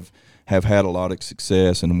guys have had a lot of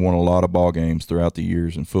success and won a lot of ball games throughout the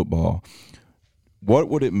years in football. What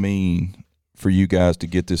would it mean for you guys to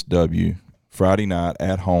get this W Friday night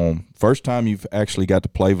at home? First time you've actually got to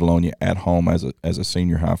play Vilonia at home as a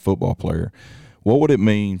senior high football player. What would it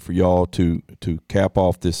mean for y'all to cap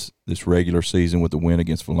off this regular season with a win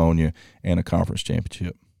against Vilonia and a conference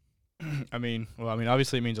championship? I mean,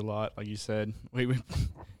 obviously it means a lot, like you said. We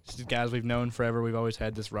just guys we've known forever. We've always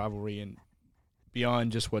had this rivalry, and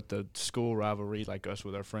beyond just what the school rivalry, like us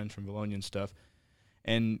with our friends from Vilonia and stuff.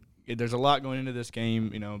 And there's a lot going into this game.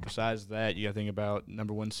 Besides that, you got to think about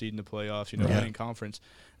number 1 seed in the playoffs. Winning conference,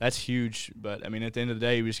 that's huge. But I mean, at the end of the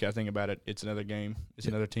day, we just got to think about it. It's another game. It's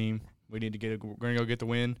another team. We need to we're going to go get the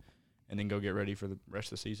win, and then go get ready for the rest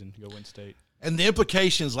of the season to go win state. And the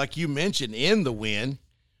implications, like you mentioned, in the win,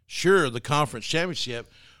 sure, the conference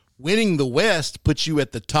championship, winning the West puts you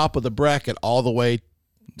at the top of the bracket all the way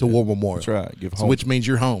to War Memorial. That's right. Give So which means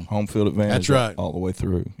you're home. home field advantage. That's right. All the way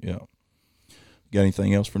through. Yeah. Got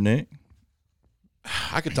anything else for Nick?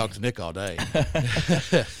 I could talk to Nick all day.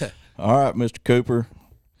 All right, Mr. Cooper.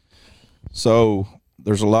 So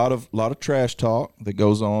there's a lot of trash talk that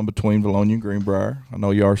goes on between Vilonia and Greenbrier. I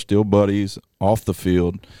know you are still buddies off the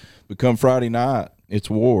field. But come Friday night, it's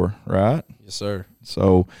war, right? Yes, sir.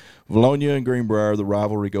 So Vilonia and Greenbrier, the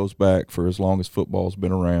rivalry goes back for as long as football's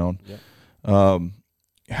been around. Yep.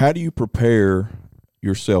 How do you prepare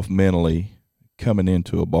yourself mentally coming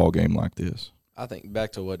into a ball game like this? I think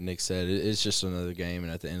back to what Nick said, it's just another game,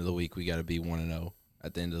 and at the end of the week, we got to be 1-0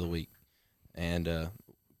 at the end of the week. And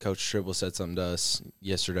Coach Tribble said something to us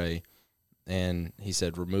yesterday, and he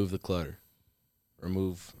said, remove the clutter.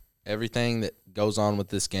 Remove everything that goes on with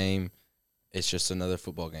this game. It's just another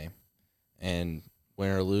football game. And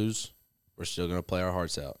win or lose, we're still going to play our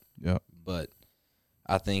hearts out. Yep. But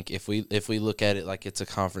I think if we look at it like it's a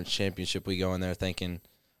conference championship, we go in there thinking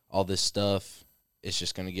all this stuff, it's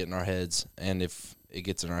just going to get in our heads. And if it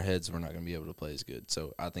gets in our heads, we're not going to be able to play as good.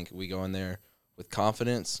 So I think if we go in there with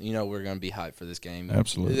confidence, we're going to be hyped for this game.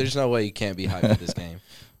 Absolutely. There's no way you can't be hyped for this game.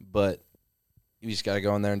 But you just got to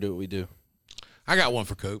go in there and do what we do. I got one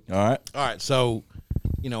for Coop. All right. All right. So,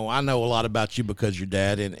 I know a lot about you because your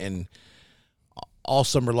dad and all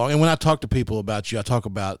summer long. And when I talk to people about you, I talk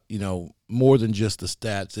about, more than just the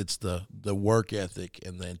stats. It's the work ethic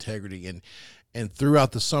and the integrity. And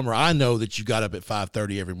throughout the summer, I know that you got up at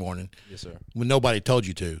 5:30 every morning. Yes, sir. When nobody told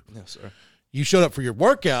you to. Yes, sir. You showed up for your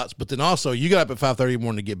workouts, but then also you got up at 5:30 in the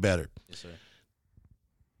morning to get better. Yes, sir.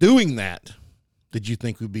 Doing that, did you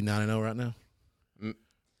think we'd be 9-0 right now?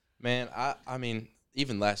 Man, I mean,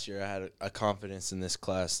 even last year I had a confidence in this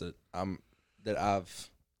class that I've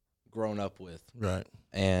grown up with. Right.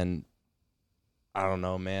 And I don't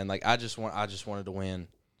know, man. Like I just wanted to win.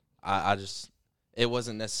 It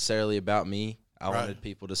wasn't necessarily about me. I wanted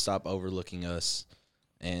people to stop overlooking us.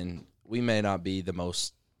 And we may not be the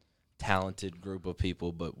most talented group of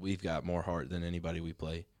people, but we've got more heart than anybody we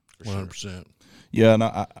play. For 100%. Sure. Yeah, and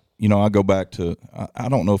I go back to I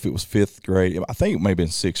don't know if it was 5th grade. I think it may have been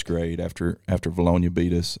 6th grade after Vilonia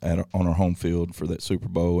beat us on our home field for that Super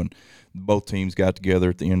Bowl, and both teams got together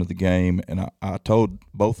at the end of the game, and I told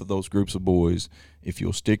both of those groups of boys, if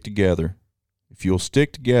you'll stick together,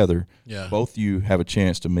 Yeah. both of you have a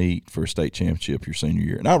chance to meet for a state championship your senior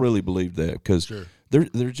year. And I really believe that because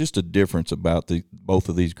there's just a difference about both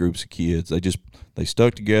of these groups of kids. They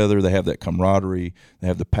stuck together. They have that camaraderie. They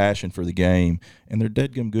have the passion for the game, and they're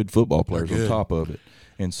deadgum good football players on top of it.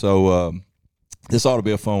 And so this ought to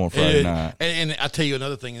be a fun one Friday night. And I tell you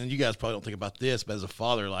another thing, and you guys probably don't think about this, but as a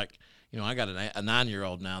father, like I got a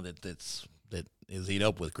 9-year-old now that is eat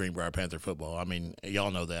up with Greenbrier Panther football. I mean,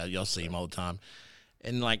 y'all know that. Y'all see him all the time,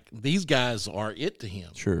 and like these guys are it to him.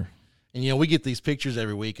 Sure. And we get these pictures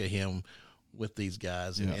every week of him with these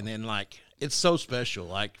guys, and then like it's so special.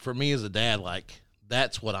 Like for me as a dad, like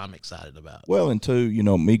that's what I'm excited about. Well, and too,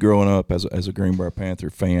 me growing up as a Greenbrier Panther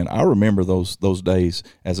fan, I remember those days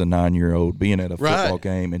as a 9-year-old being at a football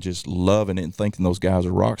game and just loving it and thinking those guys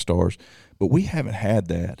are rock stars. But we haven't had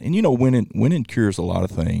that, and winning cures a lot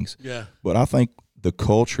of things. Yeah. But I think the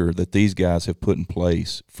culture that these guys have put in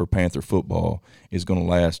place for Panther football is going to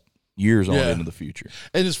last years on into the future.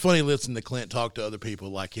 And it's funny listening to Clint talk to other people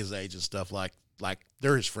like his age and stuff like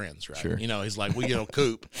they're his friends, right? Sure. He's like,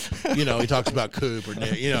 Coop, he talks about Coop or,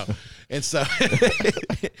 and so,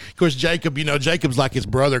 of course, Jacob, Jacob's like his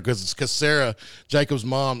brother because Sarah, Jacob's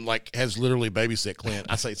mom, like has literally babysit Clint.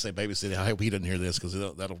 I say babysit. I hope he doesn't hear this because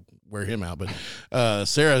that'll wear him out. But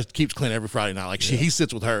Sarah keeps Clint every Friday night. Like he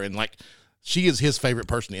sits with her and like she is his favorite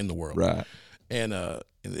person in the world. Right. And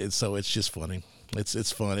so it's just funny.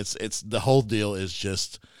 It's fun. It's the whole deal is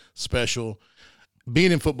just special.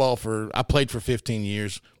 Being in football I played for 15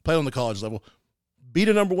 years, played on the college level, beat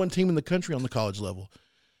a number 1 team in the country on the college level.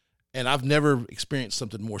 And I've never experienced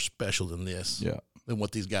something more special than this, than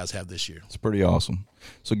what these guys have this year. It's pretty awesome.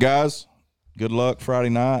 So, guys, good luck Friday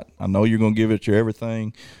night. I know you're going to give it your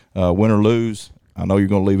everything. Win or lose, I know you're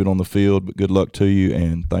going to leave it on the field, but good luck to you,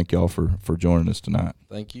 and thank y'all for joining us tonight.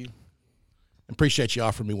 Thank you. Appreciate you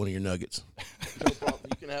offering me one of your nuggets. No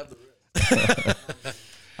problem. You can have the rest.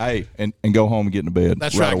 Hey, and go home and get into bed.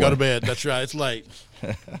 That's right. Go to bed. That's right. It's late.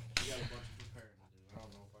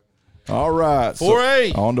 All right.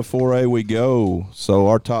 4A. So on to 4A we go. So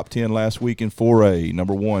our top 10 last week in 4A.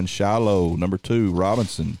 Number 1, Shiloh. Number 2,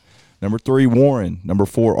 Robinson. Number 3, Warren. Number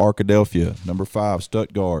 4, Arkadelphia. Number 5,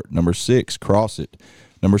 Stuttgart. Number 6, Crossett.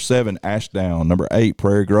 Number 7, Ashdown. Number 8,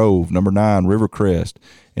 Prairie Grove. Number 9, Rivercrest.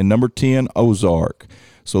 And number 10, Ozark.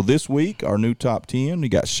 So this week, our new top 10, we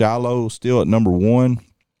got Shiloh still at number 1.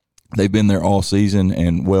 They've been there all season,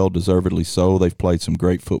 and well-deservedly so. They've played some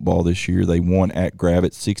great football this year. They won at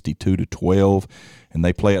Gravette 62-12, and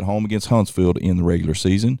they play at home against Huntsville in the regular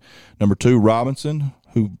season. Number 2, Robinson,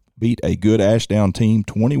 who beat a good Ashdown team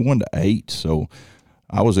 21-8. So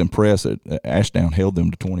I was impressed that Ashdown held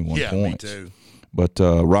them to 21 Yeah, points. me too. But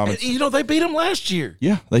Robinson, You know, they beat them last year.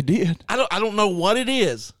 yeah, they did. I don't know what it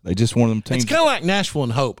is. They just one of them teams. It's kind of like Nashville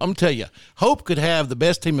and Hope. I'm gonna tell you, Hope could have the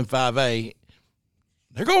best team in 5A.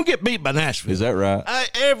 They're gonna get beat by Nashville. Is that right?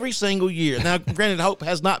 Every single year. Now, granted, Hope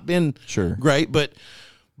has not been Sure. great, but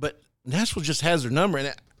Nashville just has their number,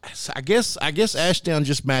 and I guess Ashdown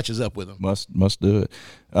just matches up with them. Must do it.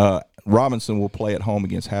 Robinson will play at home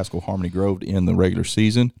against Haskell Harmony Grove to end the regular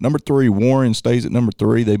season. Number 3, Warren stays at number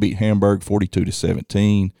 3. They beat Hamburg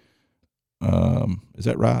 42-17. Is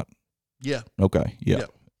that right? Yeah. Okay. Yeah. Yep.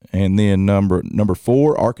 And then number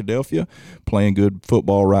 4, Arkadelphia, playing good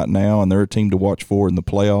football right now, and they're a team to watch for in the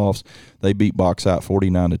playoffs. They beat Bauxite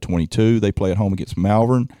 49-22. They play at home against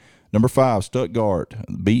Malvern. Number 5, Stuttgart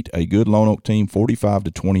beat a good Lone Oak team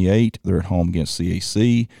 45-28. They're at home against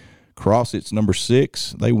CAC. Crossett's number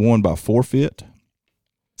 6. They won by forfeit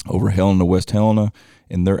over Helena West Helena,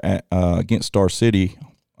 and they're against Star City,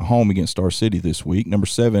 home against Star City this week. Number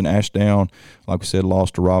 7, Ashdown, like we said,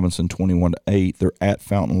 lost to Robinson 21-8. They're at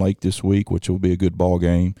Fountain Lake this week, which will be a good ball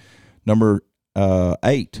game. Number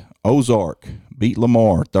 8, Ozark beat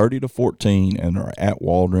Lamar 30-14 and are at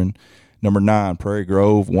Waldron. Number 9, Prairie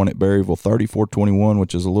Grove won at Berryville 34-21,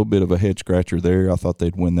 which is a little bit of a head scratcher there. I thought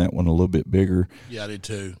they'd win that one a little bit bigger. Yeah, I did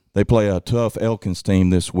too. They play a tough Elkins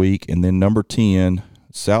team this week. And then number 10,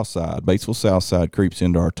 Southside, Batesville Southside creeps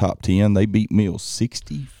into our top 10. They beat Mills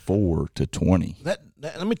 64-20. That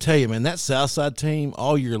let me tell you, man, that Southside team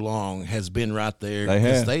all year long has been right there. They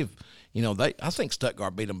have. I think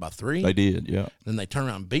Stuttgart beat them by 3. They did, yeah, Then they turned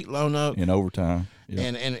around and beat Lone Oak. in overtime. Yeah.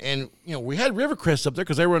 And we had Rivercrest up there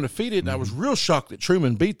because they were undefeated, and I was real shocked that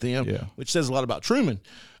Truman beat them, Yeah. which says a lot about Truman.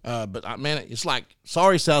 But, man, it's like,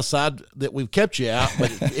 sorry, Southside, that we've kept you out,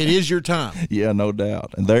 but it is your time. Yeah, no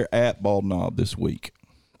doubt. And they're at Bald Knob this week.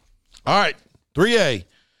 All right, 3A.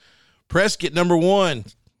 Prescott, number 1.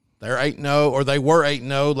 They're 8-0, or they were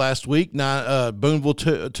 8-0 last week. Boonville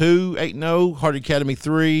 2, 8-0. Hart Academy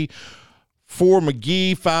 3. 4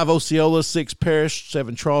 McGee, 5 Osceola, 6 Parrish,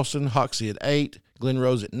 7 Charleston, Hoxie at 8, Glen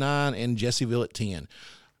Rose at 9, and Jessieville at 10.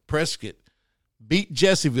 Prescott beat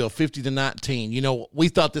Jessieville 50-19. We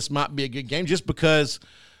thought this might be a good game just because,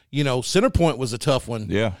 Center Point was a tough one.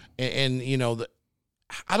 Yeah. And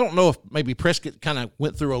I don't know if maybe Prescott kind of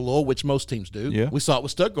went through a lull, which most teams do. Yeah. We saw it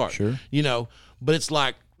with Stuttgart. Sure. But it's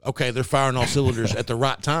like, okay, they're firing all cylinders at the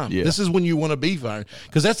right time. Yeah. This is when you want to be firing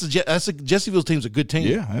because Jessieville's team's a good team.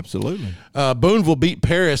 Yeah, absolutely. Boonville beat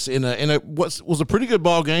Paris in a what was a pretty good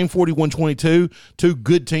ball game, 41-22. 2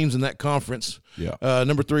 good teams in that conference. Yeah.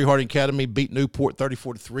 Number 3 Harding Academy beat Newport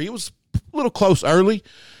 34-3. It was a little close early.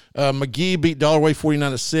 McGee beat Dollarway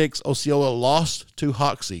 49-6. Osceola lost to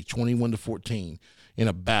Hoxie 21-14 in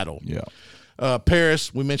a battle. Yeah.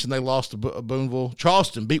 Paris, we mentioned they lost to Boonville.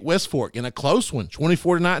 Charleston beat West Fork in a close one,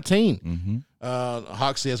 24-19. Mm-hmm.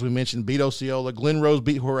 Hoxie, as we mentioned, beat Osceola. Glen Rose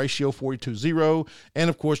beat Horatio 42-0.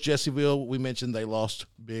 And, of course, Jessieville, we mentioned they lost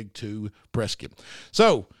big to Prescott.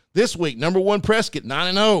 So, this week, number 1 Prescott,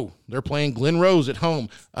 9-0. They're playing Glen Rose at home.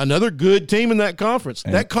 Another good team in that conference.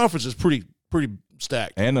 That conference is pretty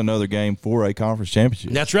stacked. And another game for a conference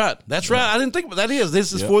championship. That's right. I didn't think about that.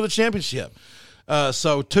 This is for the championship.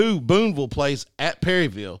 So 2, Boonville plays at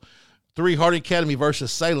Perryville. 3, Harding Academy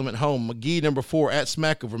versus Salem at home. McGee, number 4, at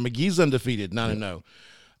Smackover. McGee's undefeated, 9-0.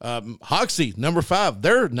 Hoxie, number 5,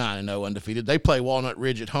 they're 9-0 undefeated. They play Walnut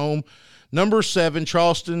Ridge at home. Number 7,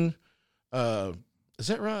 Charleston. Is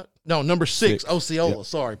that right? No, number 6, Osceola,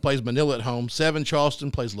 plays Manila at home. 7,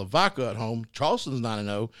 Charleston plays Lavaca at home. Charleston's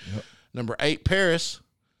 9-0. Yep. Number 8, Paris.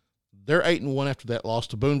 They're 8-1 after that loss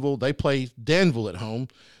to Boonville. They play Danville at home.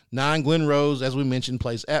 9, Glen Rose, as we mentioned,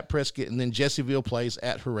 plays at Prescott, and then Jessieville plays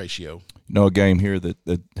at Horatio. A game here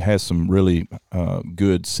that has some really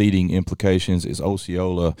good seeding implications is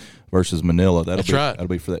Osceola versus Manila. That'll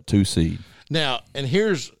be for that 2 seed. Now, and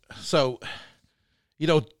 2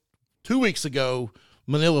 weeks ago,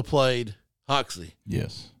 Manila played Hoxie.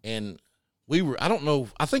 Yes. And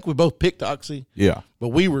I think we both picked Hoxie. Yeah. But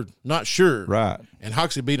we were not sure. Right. And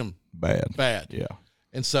Hoxie beat them bad. Yeah.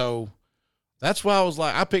 And so that's why I was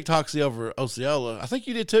like, I picked Hoxie over Osceola. I think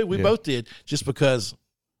you did too. We both did, just because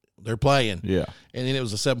they're playing. Yeah. And then it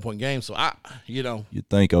was a 7-point game. So you'd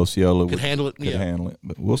think Osceola could handle it. Handle it,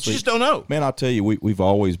 but we'll see. You just don't know. Man, I'll tell you, we've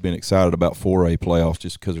always been excited about 4A playoffs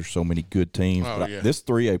just because there's so many good teams. This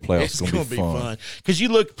 3A playoffs is going to be fun. Because you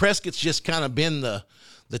look, Prescott's just kind of been the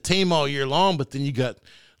team all year long, but then you got,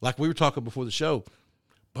 like we were talking before the show,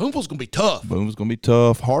 Boonville's going to be tough. Boom's going to be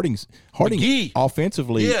tough. Harding McGee.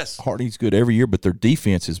 Offensively, Yes. Harding's good every year, but their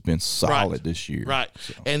defense has been solid Right. this year. Right.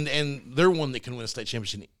 So, And they're one that can win a state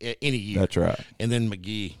championship any year. that's right. And then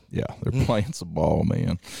McGee. Yeah, they're playing some ball,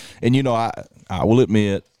 man. And, I will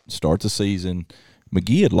admit, start the season,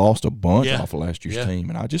 McGee had lost a bunch Yeah. off of last year's Yeah. team,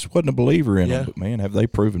 and I just wasn't a believer in Yeah. them. But, man, have they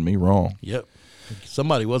proven me wrong. Yep.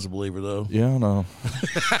 Somebody was a believer, though. Yeah, I know.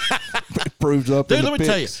 It proves up Dude, in the let me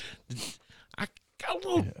tell you. picks. I got a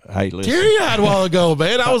little Hey, listen. teary-eyed a while ago,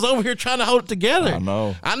 man. I was over here trying to hold it together. I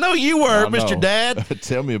know. I know you were, I Mr. know. Dad.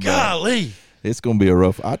 Tell me about it. Golly. It's going to be a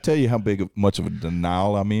rough. I tell you how much of a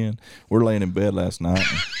denial I'm in. We're laying in bed last night.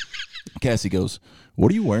 And Cassie goes,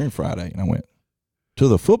 "What are you wearing Friday?" And I went, "To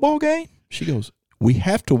the football game." She goes, "We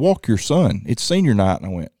have to walk your son. It's senior night." And I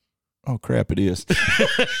went, "Oh crap, it is."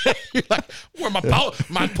 You're like, where my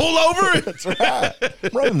pullover? That's right. I'm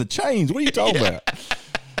running the chains. What are you talking about?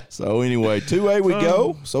 So anyway, 2A we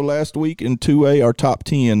go. So last week in 2A, our top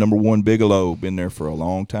 10, number 1 Bigelow, been there for a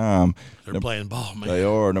long time. They're playing ball, man. They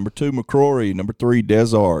are. Number 2, McCrory. Number 3,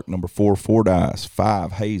 Des Arc. Number 4, Fordyce.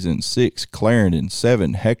 5, Hazen. 6, Clarendon.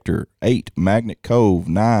 7, Hector. 8, Magnet Cove.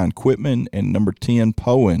 9, Quitman. And number 10,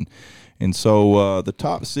 Poen. And so the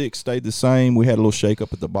top 6 stayed the same. We had a little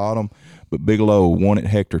shake-up at the bottom, but Bigelow won at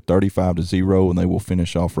Hector 35-0, and they will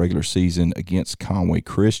finish off regular season against Conway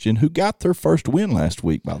Christian, who got their first win last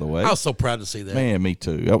week, by the way. I was so proud to see that. Man, me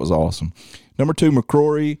too. That was awesome. Number 2,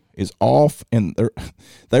 McCrory is off, and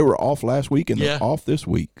they were off last week, and Yeah. they're off this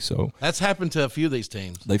week. So That's happened to a few of these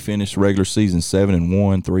teams. they finished regular season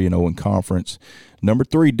 7-1, 3-0 in conference. Number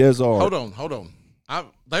 3, Des Arc. Hold on.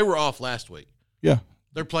 They were off last week. Yeah.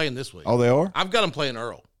 They're playing this week. Oh, they are? I've got them playing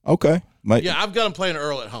Earl. Okay. Yeah, I've got them playing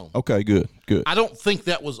Earl at home. Okay, good. I don't think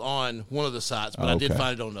that was on one of the sites, but I did Okay.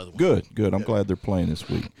 find it on another one. Good. I'm glad they're playing this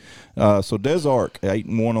week. So Des Arc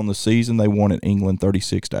 8-1 on the season. They won at England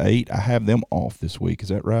 36-8. I have them off this week. Is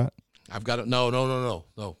that right? I've got it. No.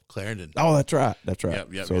 Clarendon. Oh, that's right.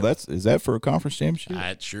 Yep, So yep. is that for a conference championship?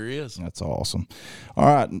 It sure is. That's awesome. All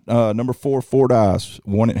right, number 4, Fordyce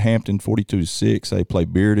won at Hampton 42-6. They play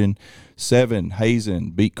Bearden. 7,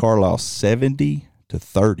 Hazen beat Carlisle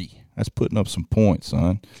 70-30. That's putting up some points,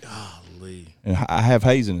 son. Golly. And I have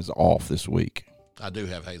Hazen is off this week. I do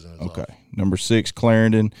have Hazen as Okay. well. Number 6,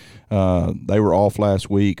 Clarendon. They were off last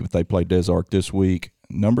week, but they play Des Arc this week.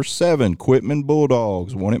 Number 7, Quitman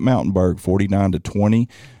Bulldogs won at Mountainburg 49-20.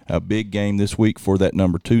 A big game this week for that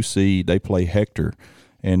number 2 seed. They play Hector.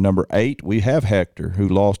 And number 8, we have Hector, who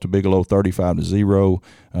lost to Bigelow 35-0,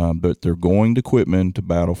 but they're going to Quitman to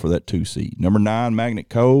battle for that 2 seed. Number 9, Magnet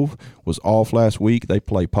Cove was off last week. They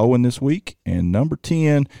play Poen this week. And number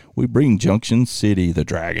 10, we bring Junction City, the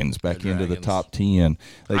Dragons, back into the Dragons. top 10.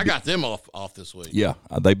 I got them off this week. Yeah,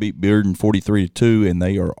 they beat Bearden 43-2, and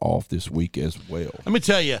they are off this week as well. Let me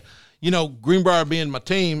tell you, Greenbrier being my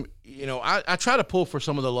team, I try to pull for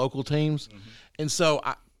some of the local teams. And so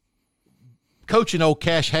coaching old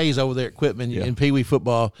Cash Hayes over there at Quitman in Pee Wee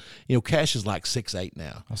football, Cash is like 6'8"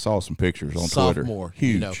 now. I saw some pictures on Sophomore, Twitter.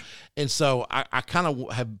 Huge. And so I kind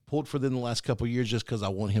of have pulled for them the last couple of years just because I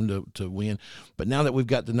want him to win. But now that we've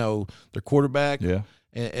got to know their quarterback, Yeah.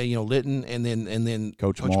 and Litton, and then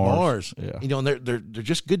Coach Mars, Yeah. and they're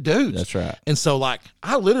just good dudes. That's right. And so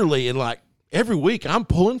I literally every week I'm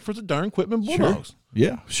pulling for the darn Quitman Bulldogs.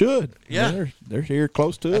 Yeah, should. Yeah. They're here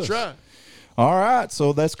close to us. That's right. All right,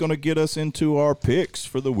 so that's going to get us into our picks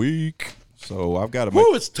for the week. So I've got to make.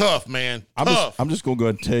 Woo, it's tough, man. Tough. I'm just going to go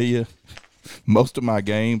ahead and tell you, most of my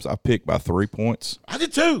games I picked by 3 points, I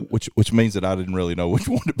did too. which means that I didn't really know which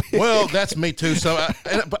one to pick. Well, that's me too. So,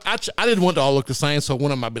 I didn't want to all look the same. So one of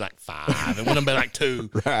them might be like 5, and one of them be like 2.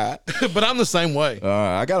 Right. But I'm the same way.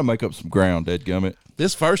 I got to make up some ground, dadgummit.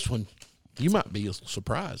 This first one, you might be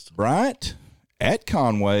surprised. Bryant at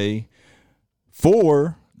Conway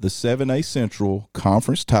for the 7A Central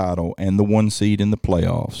Conference title and the 1 seed in the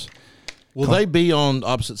playoffs. Will they be on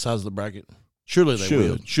opposite sides of the bracket? Surely they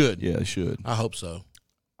will. Should. Yeah, they should. I hope so.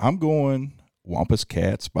 I'm going Wampus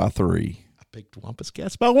Cats by 3. I picked Wampus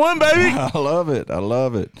Cats by 1, baby. I love it.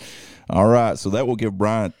 All right, so that will give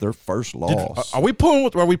Bryant their first loss. Are we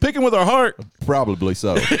picking with our heart? Probably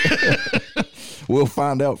so. We'll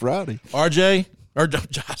find out Friday. RJ, or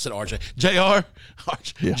I said RJ,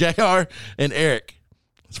 JR, and Eric.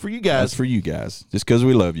 It's for you guys. That's for you guys, just because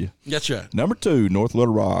we love you. That's right. Number 2, North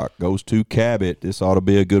Little Rock goes to Cabot. This ought to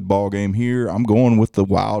be a good ball game here. I'm going with the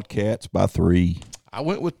Wildcats by 3. I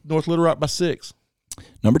went with North Little Rock by 6.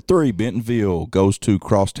 Number 3, Bentonville goes to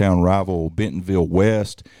crosstown rival Bentonville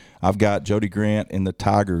West. I've got Jody Grant and the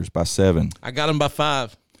Tigers by 7. I got them by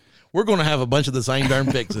 5. We're going to have a bunch of the same darn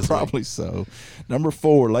picks this week. Probably so. Number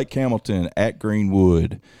 4, Lake Hamilton at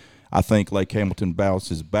Greenwood. I think Lake Hamilton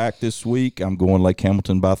bounces back this week. I'm going Lake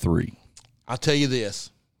Hamilton by 3. I'll tell you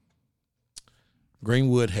this.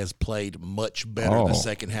 Greenwood has played much better the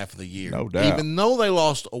second half of the year. No doubt. Even though they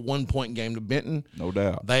lost a 1-point game to Benton, No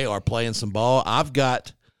doubt. they are playing some ball. I've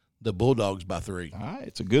got the Bulldogs by 3. All right,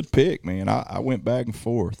 it's a good pick, man. I went back and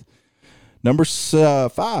forth. Number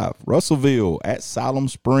 5, Russellville at Siloam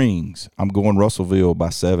Springs. I'm going Russellville by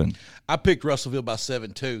 7. I picked Russellville by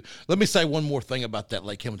 7 too. Let me say one more thing about that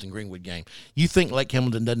Lake Hamilton Greenwood game. You think Lake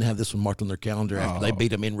Hamilton doesn't have this one marked on their calendar after they beat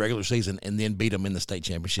them in regular season and then beat them in the state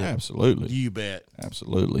championship? Absolutely. You bet.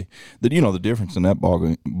 Absolutely. The difference in that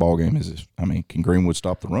ball game is, can Greenwood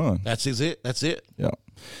stop the run? That's it. That's it. Yeah.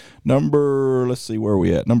 Let's see, where are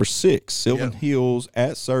we at? Number 6, Sylvan Hills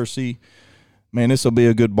at Searcy. Man, this will be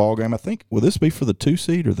a good ball game. I think, will this be for the 2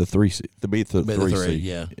 seed or the 3 seed? To be the 3 seed.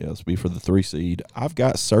 Yeah. Yeah, this will be for the 3 seed. I've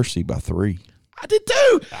got Searcy by 3. I did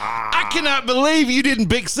too. I cannot believe you didn't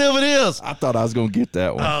pick Sylvan Hills. I thought I was going to get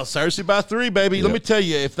that one. Oh, Cersei by 3, baby. Let me tell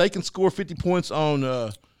you, if they can score 50 points on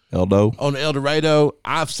Eldo. On El Dorado,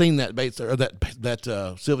 I've seen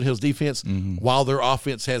that Sylvan Hills defense. While their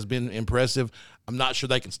offense has been impressive, I'm not sure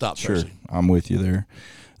they can stop Sure, Cersei. I'm with you there.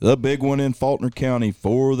 The big one in Faulkner County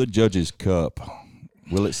for the Judges Cup.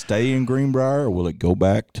 Will it stay in Greenbrier or will it go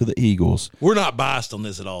back to the Eagles? We're not biased on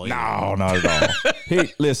this at all. No, not at all.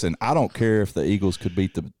 Hey, listen, I don't care if the Eagles could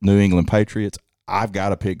beat the New England Patriots. I've got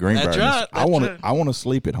to pick Greenbrier. That's right. I want to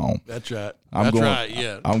sleep at home. That's right. I'm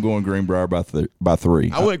going Greenbrier by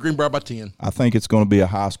 3. I went Greenbrier by 10. I think it's going to be a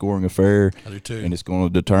high scoring affair. I do too. And it's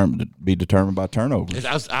going to be determined by turnovers.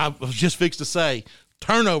 I was just fixed to say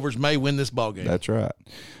turnovers may win this ball game. That's right.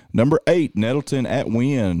 Number 8, Nettleton at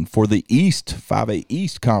Wynn for the East 5A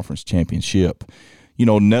East Conference Championship.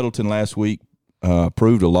 Nettleton last week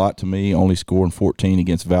proved a lot to me, only scoring 14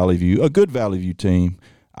 against Valley View, a good Valley View team.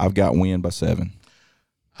 I've got Wynn by 7.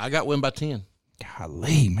 I got Wynn by 10.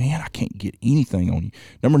 Golly, man, I can't get anything on you.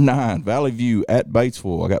 Number 9, Valley View at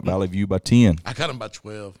Batesville. I got Valley View by 10. I got them by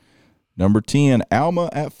 12. Number 10, Alma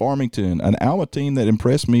at Farmington, an Alma team that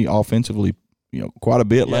impressed me offensively, quite a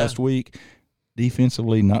bit last week.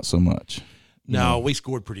 Defensively, not so much. No, we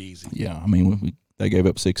scored pretty easy. Yeah, they gave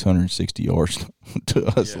up 660 yards to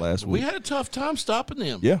us last week. We had a tough time stopping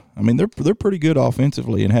them. Yeah, they're pretty good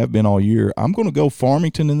offensively and have been all year. I'm going to go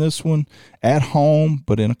Farmington in this one at home,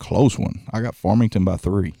 but in a close one. I got Farmington by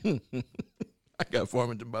 3. I got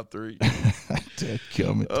Farmington by 3.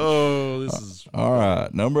 Oh, this is all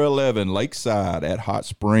right. Number 11, Lakeside at Hot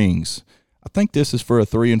Springs. I think this is for a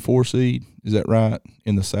 3 and 4 seed. Is that right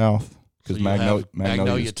in the South? Because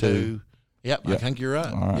Magnolia 2. Yep, I think you're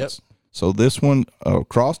right. All right. Yep. So this one,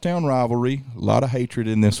 crosstown rivalry, a lot of hatred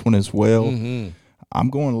in this one as well. I'm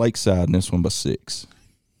going Lakeside in this one by 6.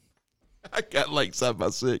 I got Lakeside by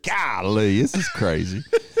 6. Golly, this is crazy.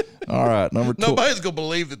 All right, number 12. Nobody's going to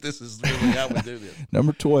believe that this is really how we do this.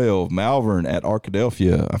 Number 12, Malvern at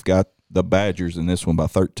Arkadelphia. I've got the Badgers in this one by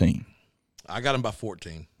 13. I got them by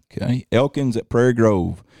 14. Okay. Elkins at Prairie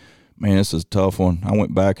Grove. Man, this is a tough one. I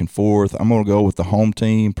went back and forth. I'm going to go with the home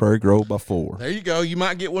team, Prairie Grove, by 4. There you go. You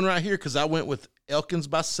might get one right here because I went with Elkins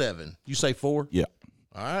by 7. You say 4? Yeah.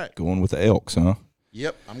 All right. Going with the Elks, huh?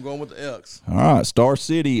 Yep, I'm going with the Elks. All right. Star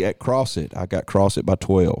City at Crossit. I got Crossit by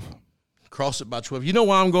 12. Crossit by 12. You know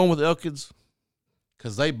why I'm going with Elkins?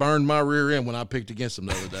 Because they burned my rear end when I picked against them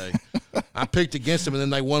the other day. I picked against them, and then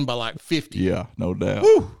they won by like 50. Yeah, no doubt.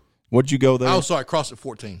 Woo! What'd you go there? Oh, sorry, Crossit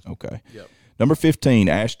 14. Okay. Yep. Number 15,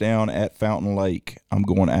 Ashdown at Fountain Lake. I'm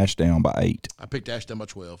going Ashdown by 8. I picked Ashdown by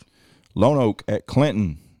 12. Lone Oak at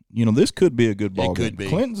Clinton. This could be a good ball game. Could be.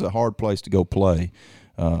 Clinton's a hard place to go play.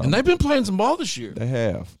 And they've been playing some ball this year. They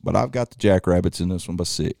have, but I've got the Jackrabbits in this one by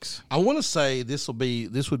 6. I want to say this would be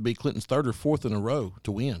Clinton's 3rd or 4th in a row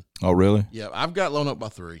to win. Oh, really? Yeah, I've got Lone Oak by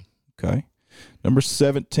 3. Okay. Number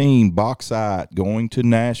 17, Bauxite going to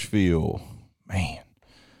Nashville. Man,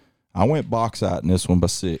 I went Bauxite in this one by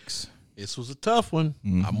 6. This was a tough one.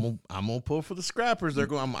 Mm-hmm. I'm gonna pull for the Scrappers. They're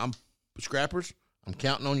going. I'm Scrappers. I'm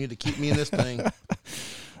counting on you to keep me in this thing.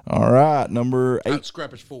 All right, number 8.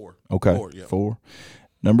 Scrappers 4. Okay, 4. Yeah. 4.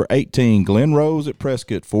 Number 18, Glen Rose at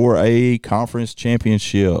Prescott for a conference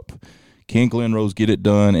championship. Can Glen Rose get it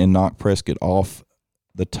done and knock Prescott off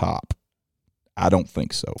the top? I don't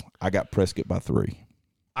think so. I got Prescott by 3.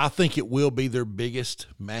 I think it will be their biggest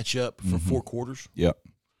matchup for 4 quarters. Yep.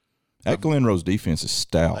 That Glen Rose defense is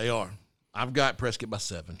stout. They are. I've got Prescott by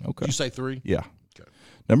 7. Okay. You say 3? Yeah. Okay.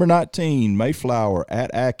 Number 19, Mayflower at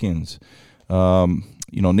Atkins.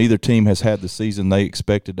 Neither team has had the season they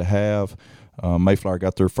expected to have. Mayflower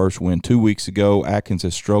got their first win 2 weeks ago. Atkins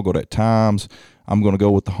has struggled at times. I'm going to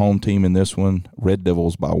go with the home team in this one, Red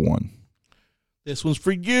Devils by 1. This one's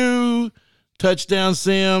for you. Touchdown,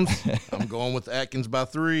 Sims. I'm going with Atkins by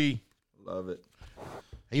 3. Love it.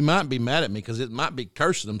 He might be mad at me because it might be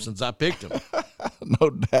cursing him since I picked him. No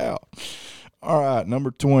doubt. All right,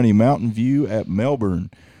 number 20, Mountain View at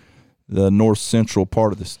Melbourne, the north central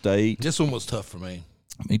part of the state. This one was tough for me.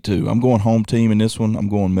 Me too. I'm going home team in this one. I'm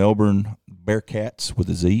going Melbourne Bearcats with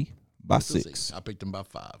a Z by 6. I picked them by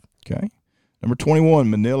 5. Okay. Number 21,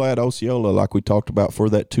 Manila at Osceola, like we talked about for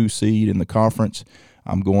that 2 seed in the conference.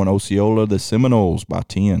 I'm going Osceola, the Seminoles by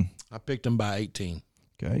 10. I picked them by 18.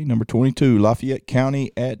 Okay. Number 22, Lafayette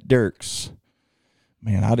County at Dirks.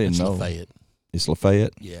 Man, I didn't know. Lafayette. It's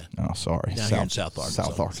Lafayette? Yeah. Oh, sorry. Down here in South Arkansas.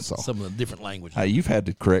 South Arkansas. Some of the different languages. Hey, you've had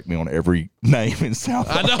to correct me on every name in South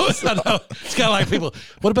I know. It's kind of like people,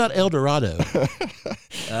 what about El Dorado?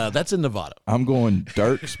 That's in Nevada. I'm going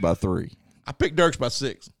Dirks by 3. I picked Dirks by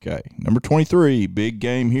 6. Okay. Number 23, big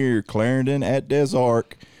game here, Clarendon at Des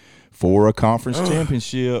Arc for a conference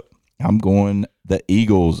championship. I'm going the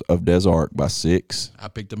Eagles of Des Arc by 6. I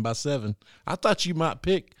picked them by 7. I thought you might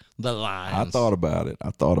pick the Lions. I thought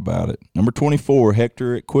about it. Number 24,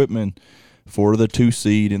 Hector at Quitman for the 2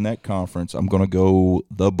 seed in that conference. I'm going to go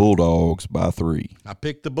the Bulldogs by 3. I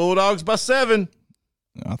picked the Bulldogs by 7.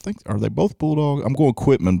 I think, are they both Bulldogs? I'm going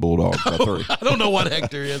Quitman Bulldogs by 3. I don't know what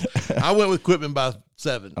Hector is. I went with Quitman by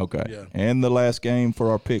 7. Okay. Yeah. And the last game for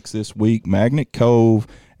our picks this week, Magnet Cove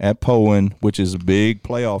at Poen, which is big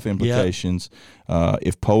playoff implications.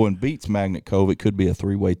 If Poen beats Magnet Cove, it could be a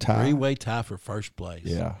 3-way tie. 3-way tie for first place.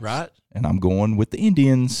 Yeah. Right? And I'm going with the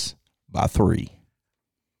Indians by 3.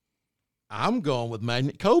 I'm going with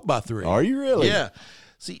Magnet Cove by 3. Are you really? Yeah.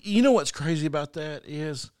 See, you know what's crazy about that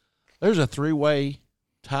is there's a 3-way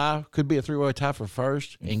tie, could be a 3-way tie for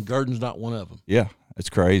first, and Gurdon's not one of them. Yeah, it's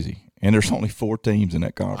crazy. And there's only 4 teams in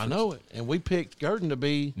that conference. I know it. And we picked Gurdon to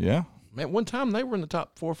be, Yeah. at one time they were in the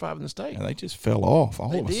top 4 or 5 in the state. And they just fell off all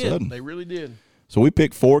They of a did. sudden. They really did. So we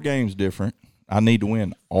picked 4 games different. I need to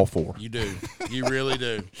win all 4. You do. You really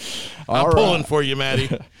do. All I'm pulling right. for you, Maddie.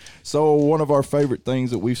 So one of our favorite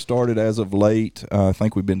things that we've started as of late, I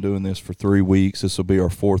think we've been doing this for 3 weeks. This will be our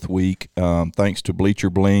 4th week. Thanks to Bleacher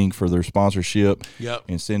Bling for their sponsorship Yep.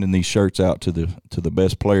 and sending these shirts out to the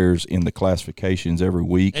best players in the classifications every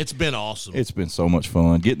week. It's been awesome. It's been so much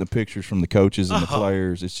fun getting the pictures from the coaches and the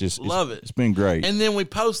players. It's just Love it. It's been great. And then we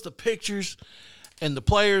post the pictures, and the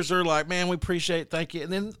players are like, "Man, we appreciate it, thank you."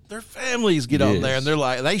 And then their families get on Yes. there, and they're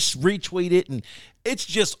like, they retweet it, and it's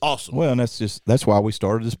just awesome. Well, and that's why we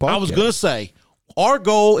started this podcast. I was going to say, our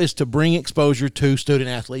goal is to bring exposure to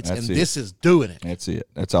student athletes, That's and it. this is doing it. That's it.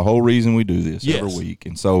 That's the whole reason we do this Yes. every week.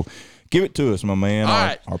 And so, give it to us, my man. All our,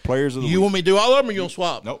 right. our players of the You week. want me to do all of them, or you want to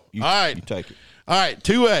swap? Nope. You, all right. You take it. All right,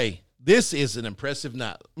 2A. This is an impressive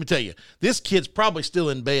night. Let me tell you, this kid's probably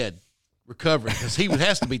still in bed recovering because he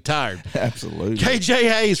has to be tired. Absolutely. KJ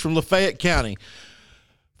Hayes from Lafayette County.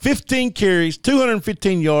 15 carries,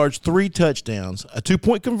 215 yards, 3 touchdowns, a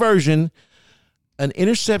 2-point conversion, an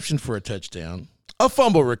interception for a touchdown, a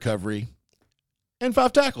fumble recovery, and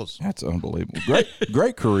 5 tackles. That's unbelievable.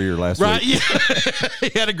 Great career last Right? week. Yeah.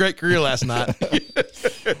 He had a great career last night.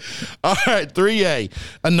 All right, 3A.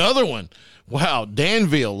 Another one. Wow.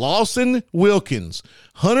 Danville, Lawson Wilkins,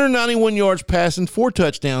 191 yards passing, 4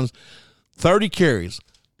 touchdowns, 30 carries.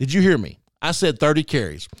 Did you hear me? I said 30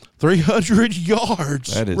 carries, 300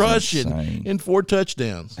 yards That is rushing, insane. and 4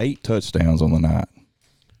 touchdowns. 8 touchdowns on the night.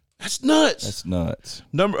 That's nuts. That's nuts.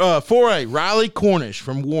 Number 4A, Riley Cornish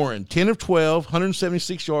from Warren, 10 of 12,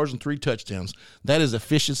 176 yards and 3 touchdowns. That is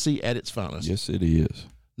efficiency at its finest. Yes, it is.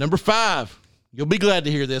 Number 5, you'll be glad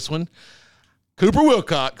to hear this one. Cooper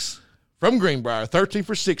Wilcox from Greenbrier, 13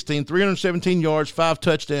 for 16, 317 yards, 5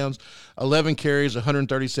 touchdowns, 11 carries,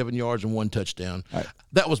 137 yards, and 1 touchdown.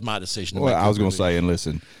 That was my decision. Well, I was going to say, and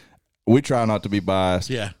listen, we try not to be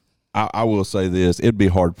biased. Yeah. I will say this: it'd be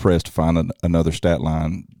hard pressed to find another stat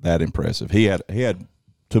line that impressive. He had,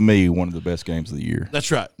 to me, one of the best games of the year. That's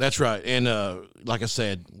right. That's right. And like I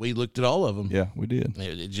said, we looked at all of them. Yeah, we did.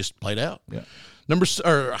 It just played out. Yeah.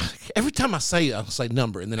 Every time I'll say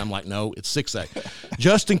number, and then I'm like, no, it's 6A.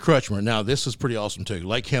 Justin Crutchmer. Now, this is pretty awesome, too.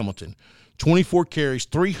 Lake Hamilton, 24 carries,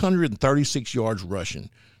 336 yards rushing,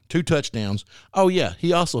 2 touchdowns. Oh, yeah,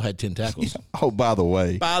 he also had 10 tackles. Oh, by the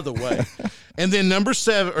way. And then number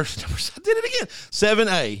 7, I did it again,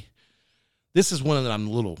 7A. This is one that I'm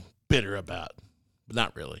a little bitter about, but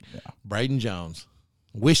not really. Yeah. Braden Jones.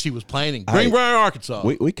 Wish he was playing in Greenbrier, Arkansas.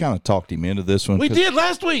 We kind of talked him into this one. We did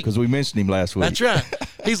last week. Because we mentioned him last week. That's right.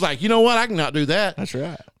 He's like, you know what? I can not do that. That's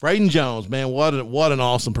right. Braden Jones, man, what an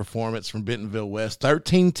awesome performance from Bentonville West.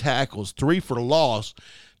 13 tackles, 3 for loss,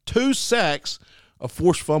 2 sacks, a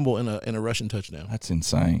forced fumble, and a rushing touchdown. That's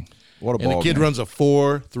insane. What a And ball the kid game. runs a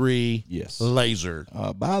 4.3 Yes. laser.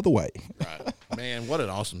 By the way. Right. Man, what an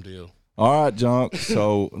awesome deal. All right, Junk.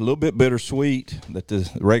 So a little bit bittersweet that the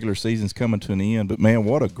regular season's coming to an end, but man,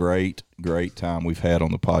 what a great time we've had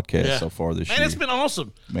on the podcast so far this year. Man, it's been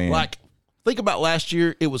awesome. Man. Like, think about last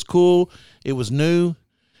year. It was cool. It was new.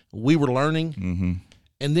 We were learning. Mm-hmm.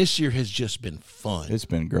 And this year has just been fun. It's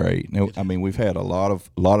been great. Now, I mean, we've had a lot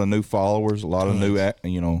of new followers, a lot of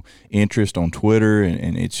new interest on Twitter,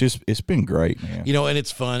 and it's been great, man. You know, and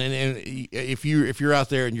it's fun. And if you're out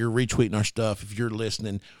there and you're retweeting our stuff, if you're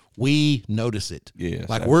listening, we notice it. Yes,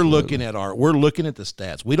 like absolutely. we're looking at the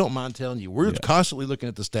stats. We don't mind telling you. We're constantly looking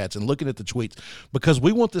at the stats and looking at the tweets because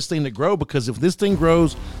we want this thing to grow, because if this thing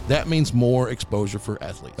grows, that means more exposure for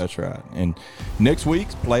athletes. That's right. And next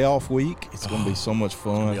week's playoff week. It's going to be so much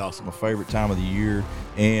fun. It's gonna be awesome. My favorite time of the year.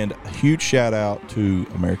 And a huge shout out to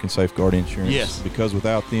American Safeguard Insurance. Yes. Because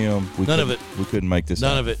without them, we couldn't make this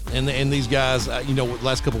None happen. of it. And these guys, the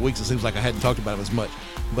last couple of weeks, it seems like I hadn't talked about them as much.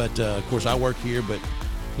 But, of course, I work here. But,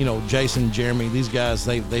 Jason, Jeremy, these guys,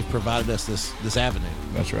 they've provided us this avenue.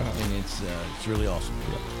 That's right. And it's really awesome.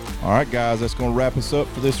 All right, guys, that's going to wrap us up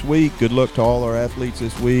for this week. Good luck to all our athletes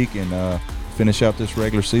this week, and finish out this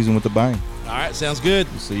regular season with a bang. All right, sounds good.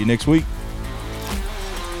 We'll see you next week.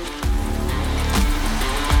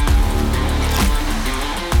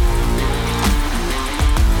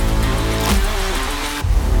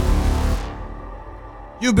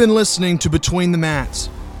 You've been listening to Between the Mats,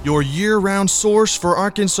 your year-round source for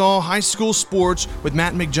Arkansas high school sports with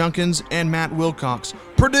Matt McJunkins and Matt Wilcox.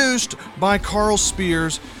 Produced by Carl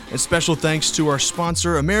Spears, and special thanks to our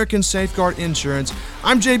sponsor, American Safeguard Insurance.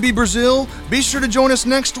 I'm JB Brazil. Be sure to join us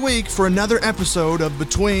next week for another episode of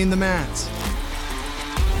Between the Mats.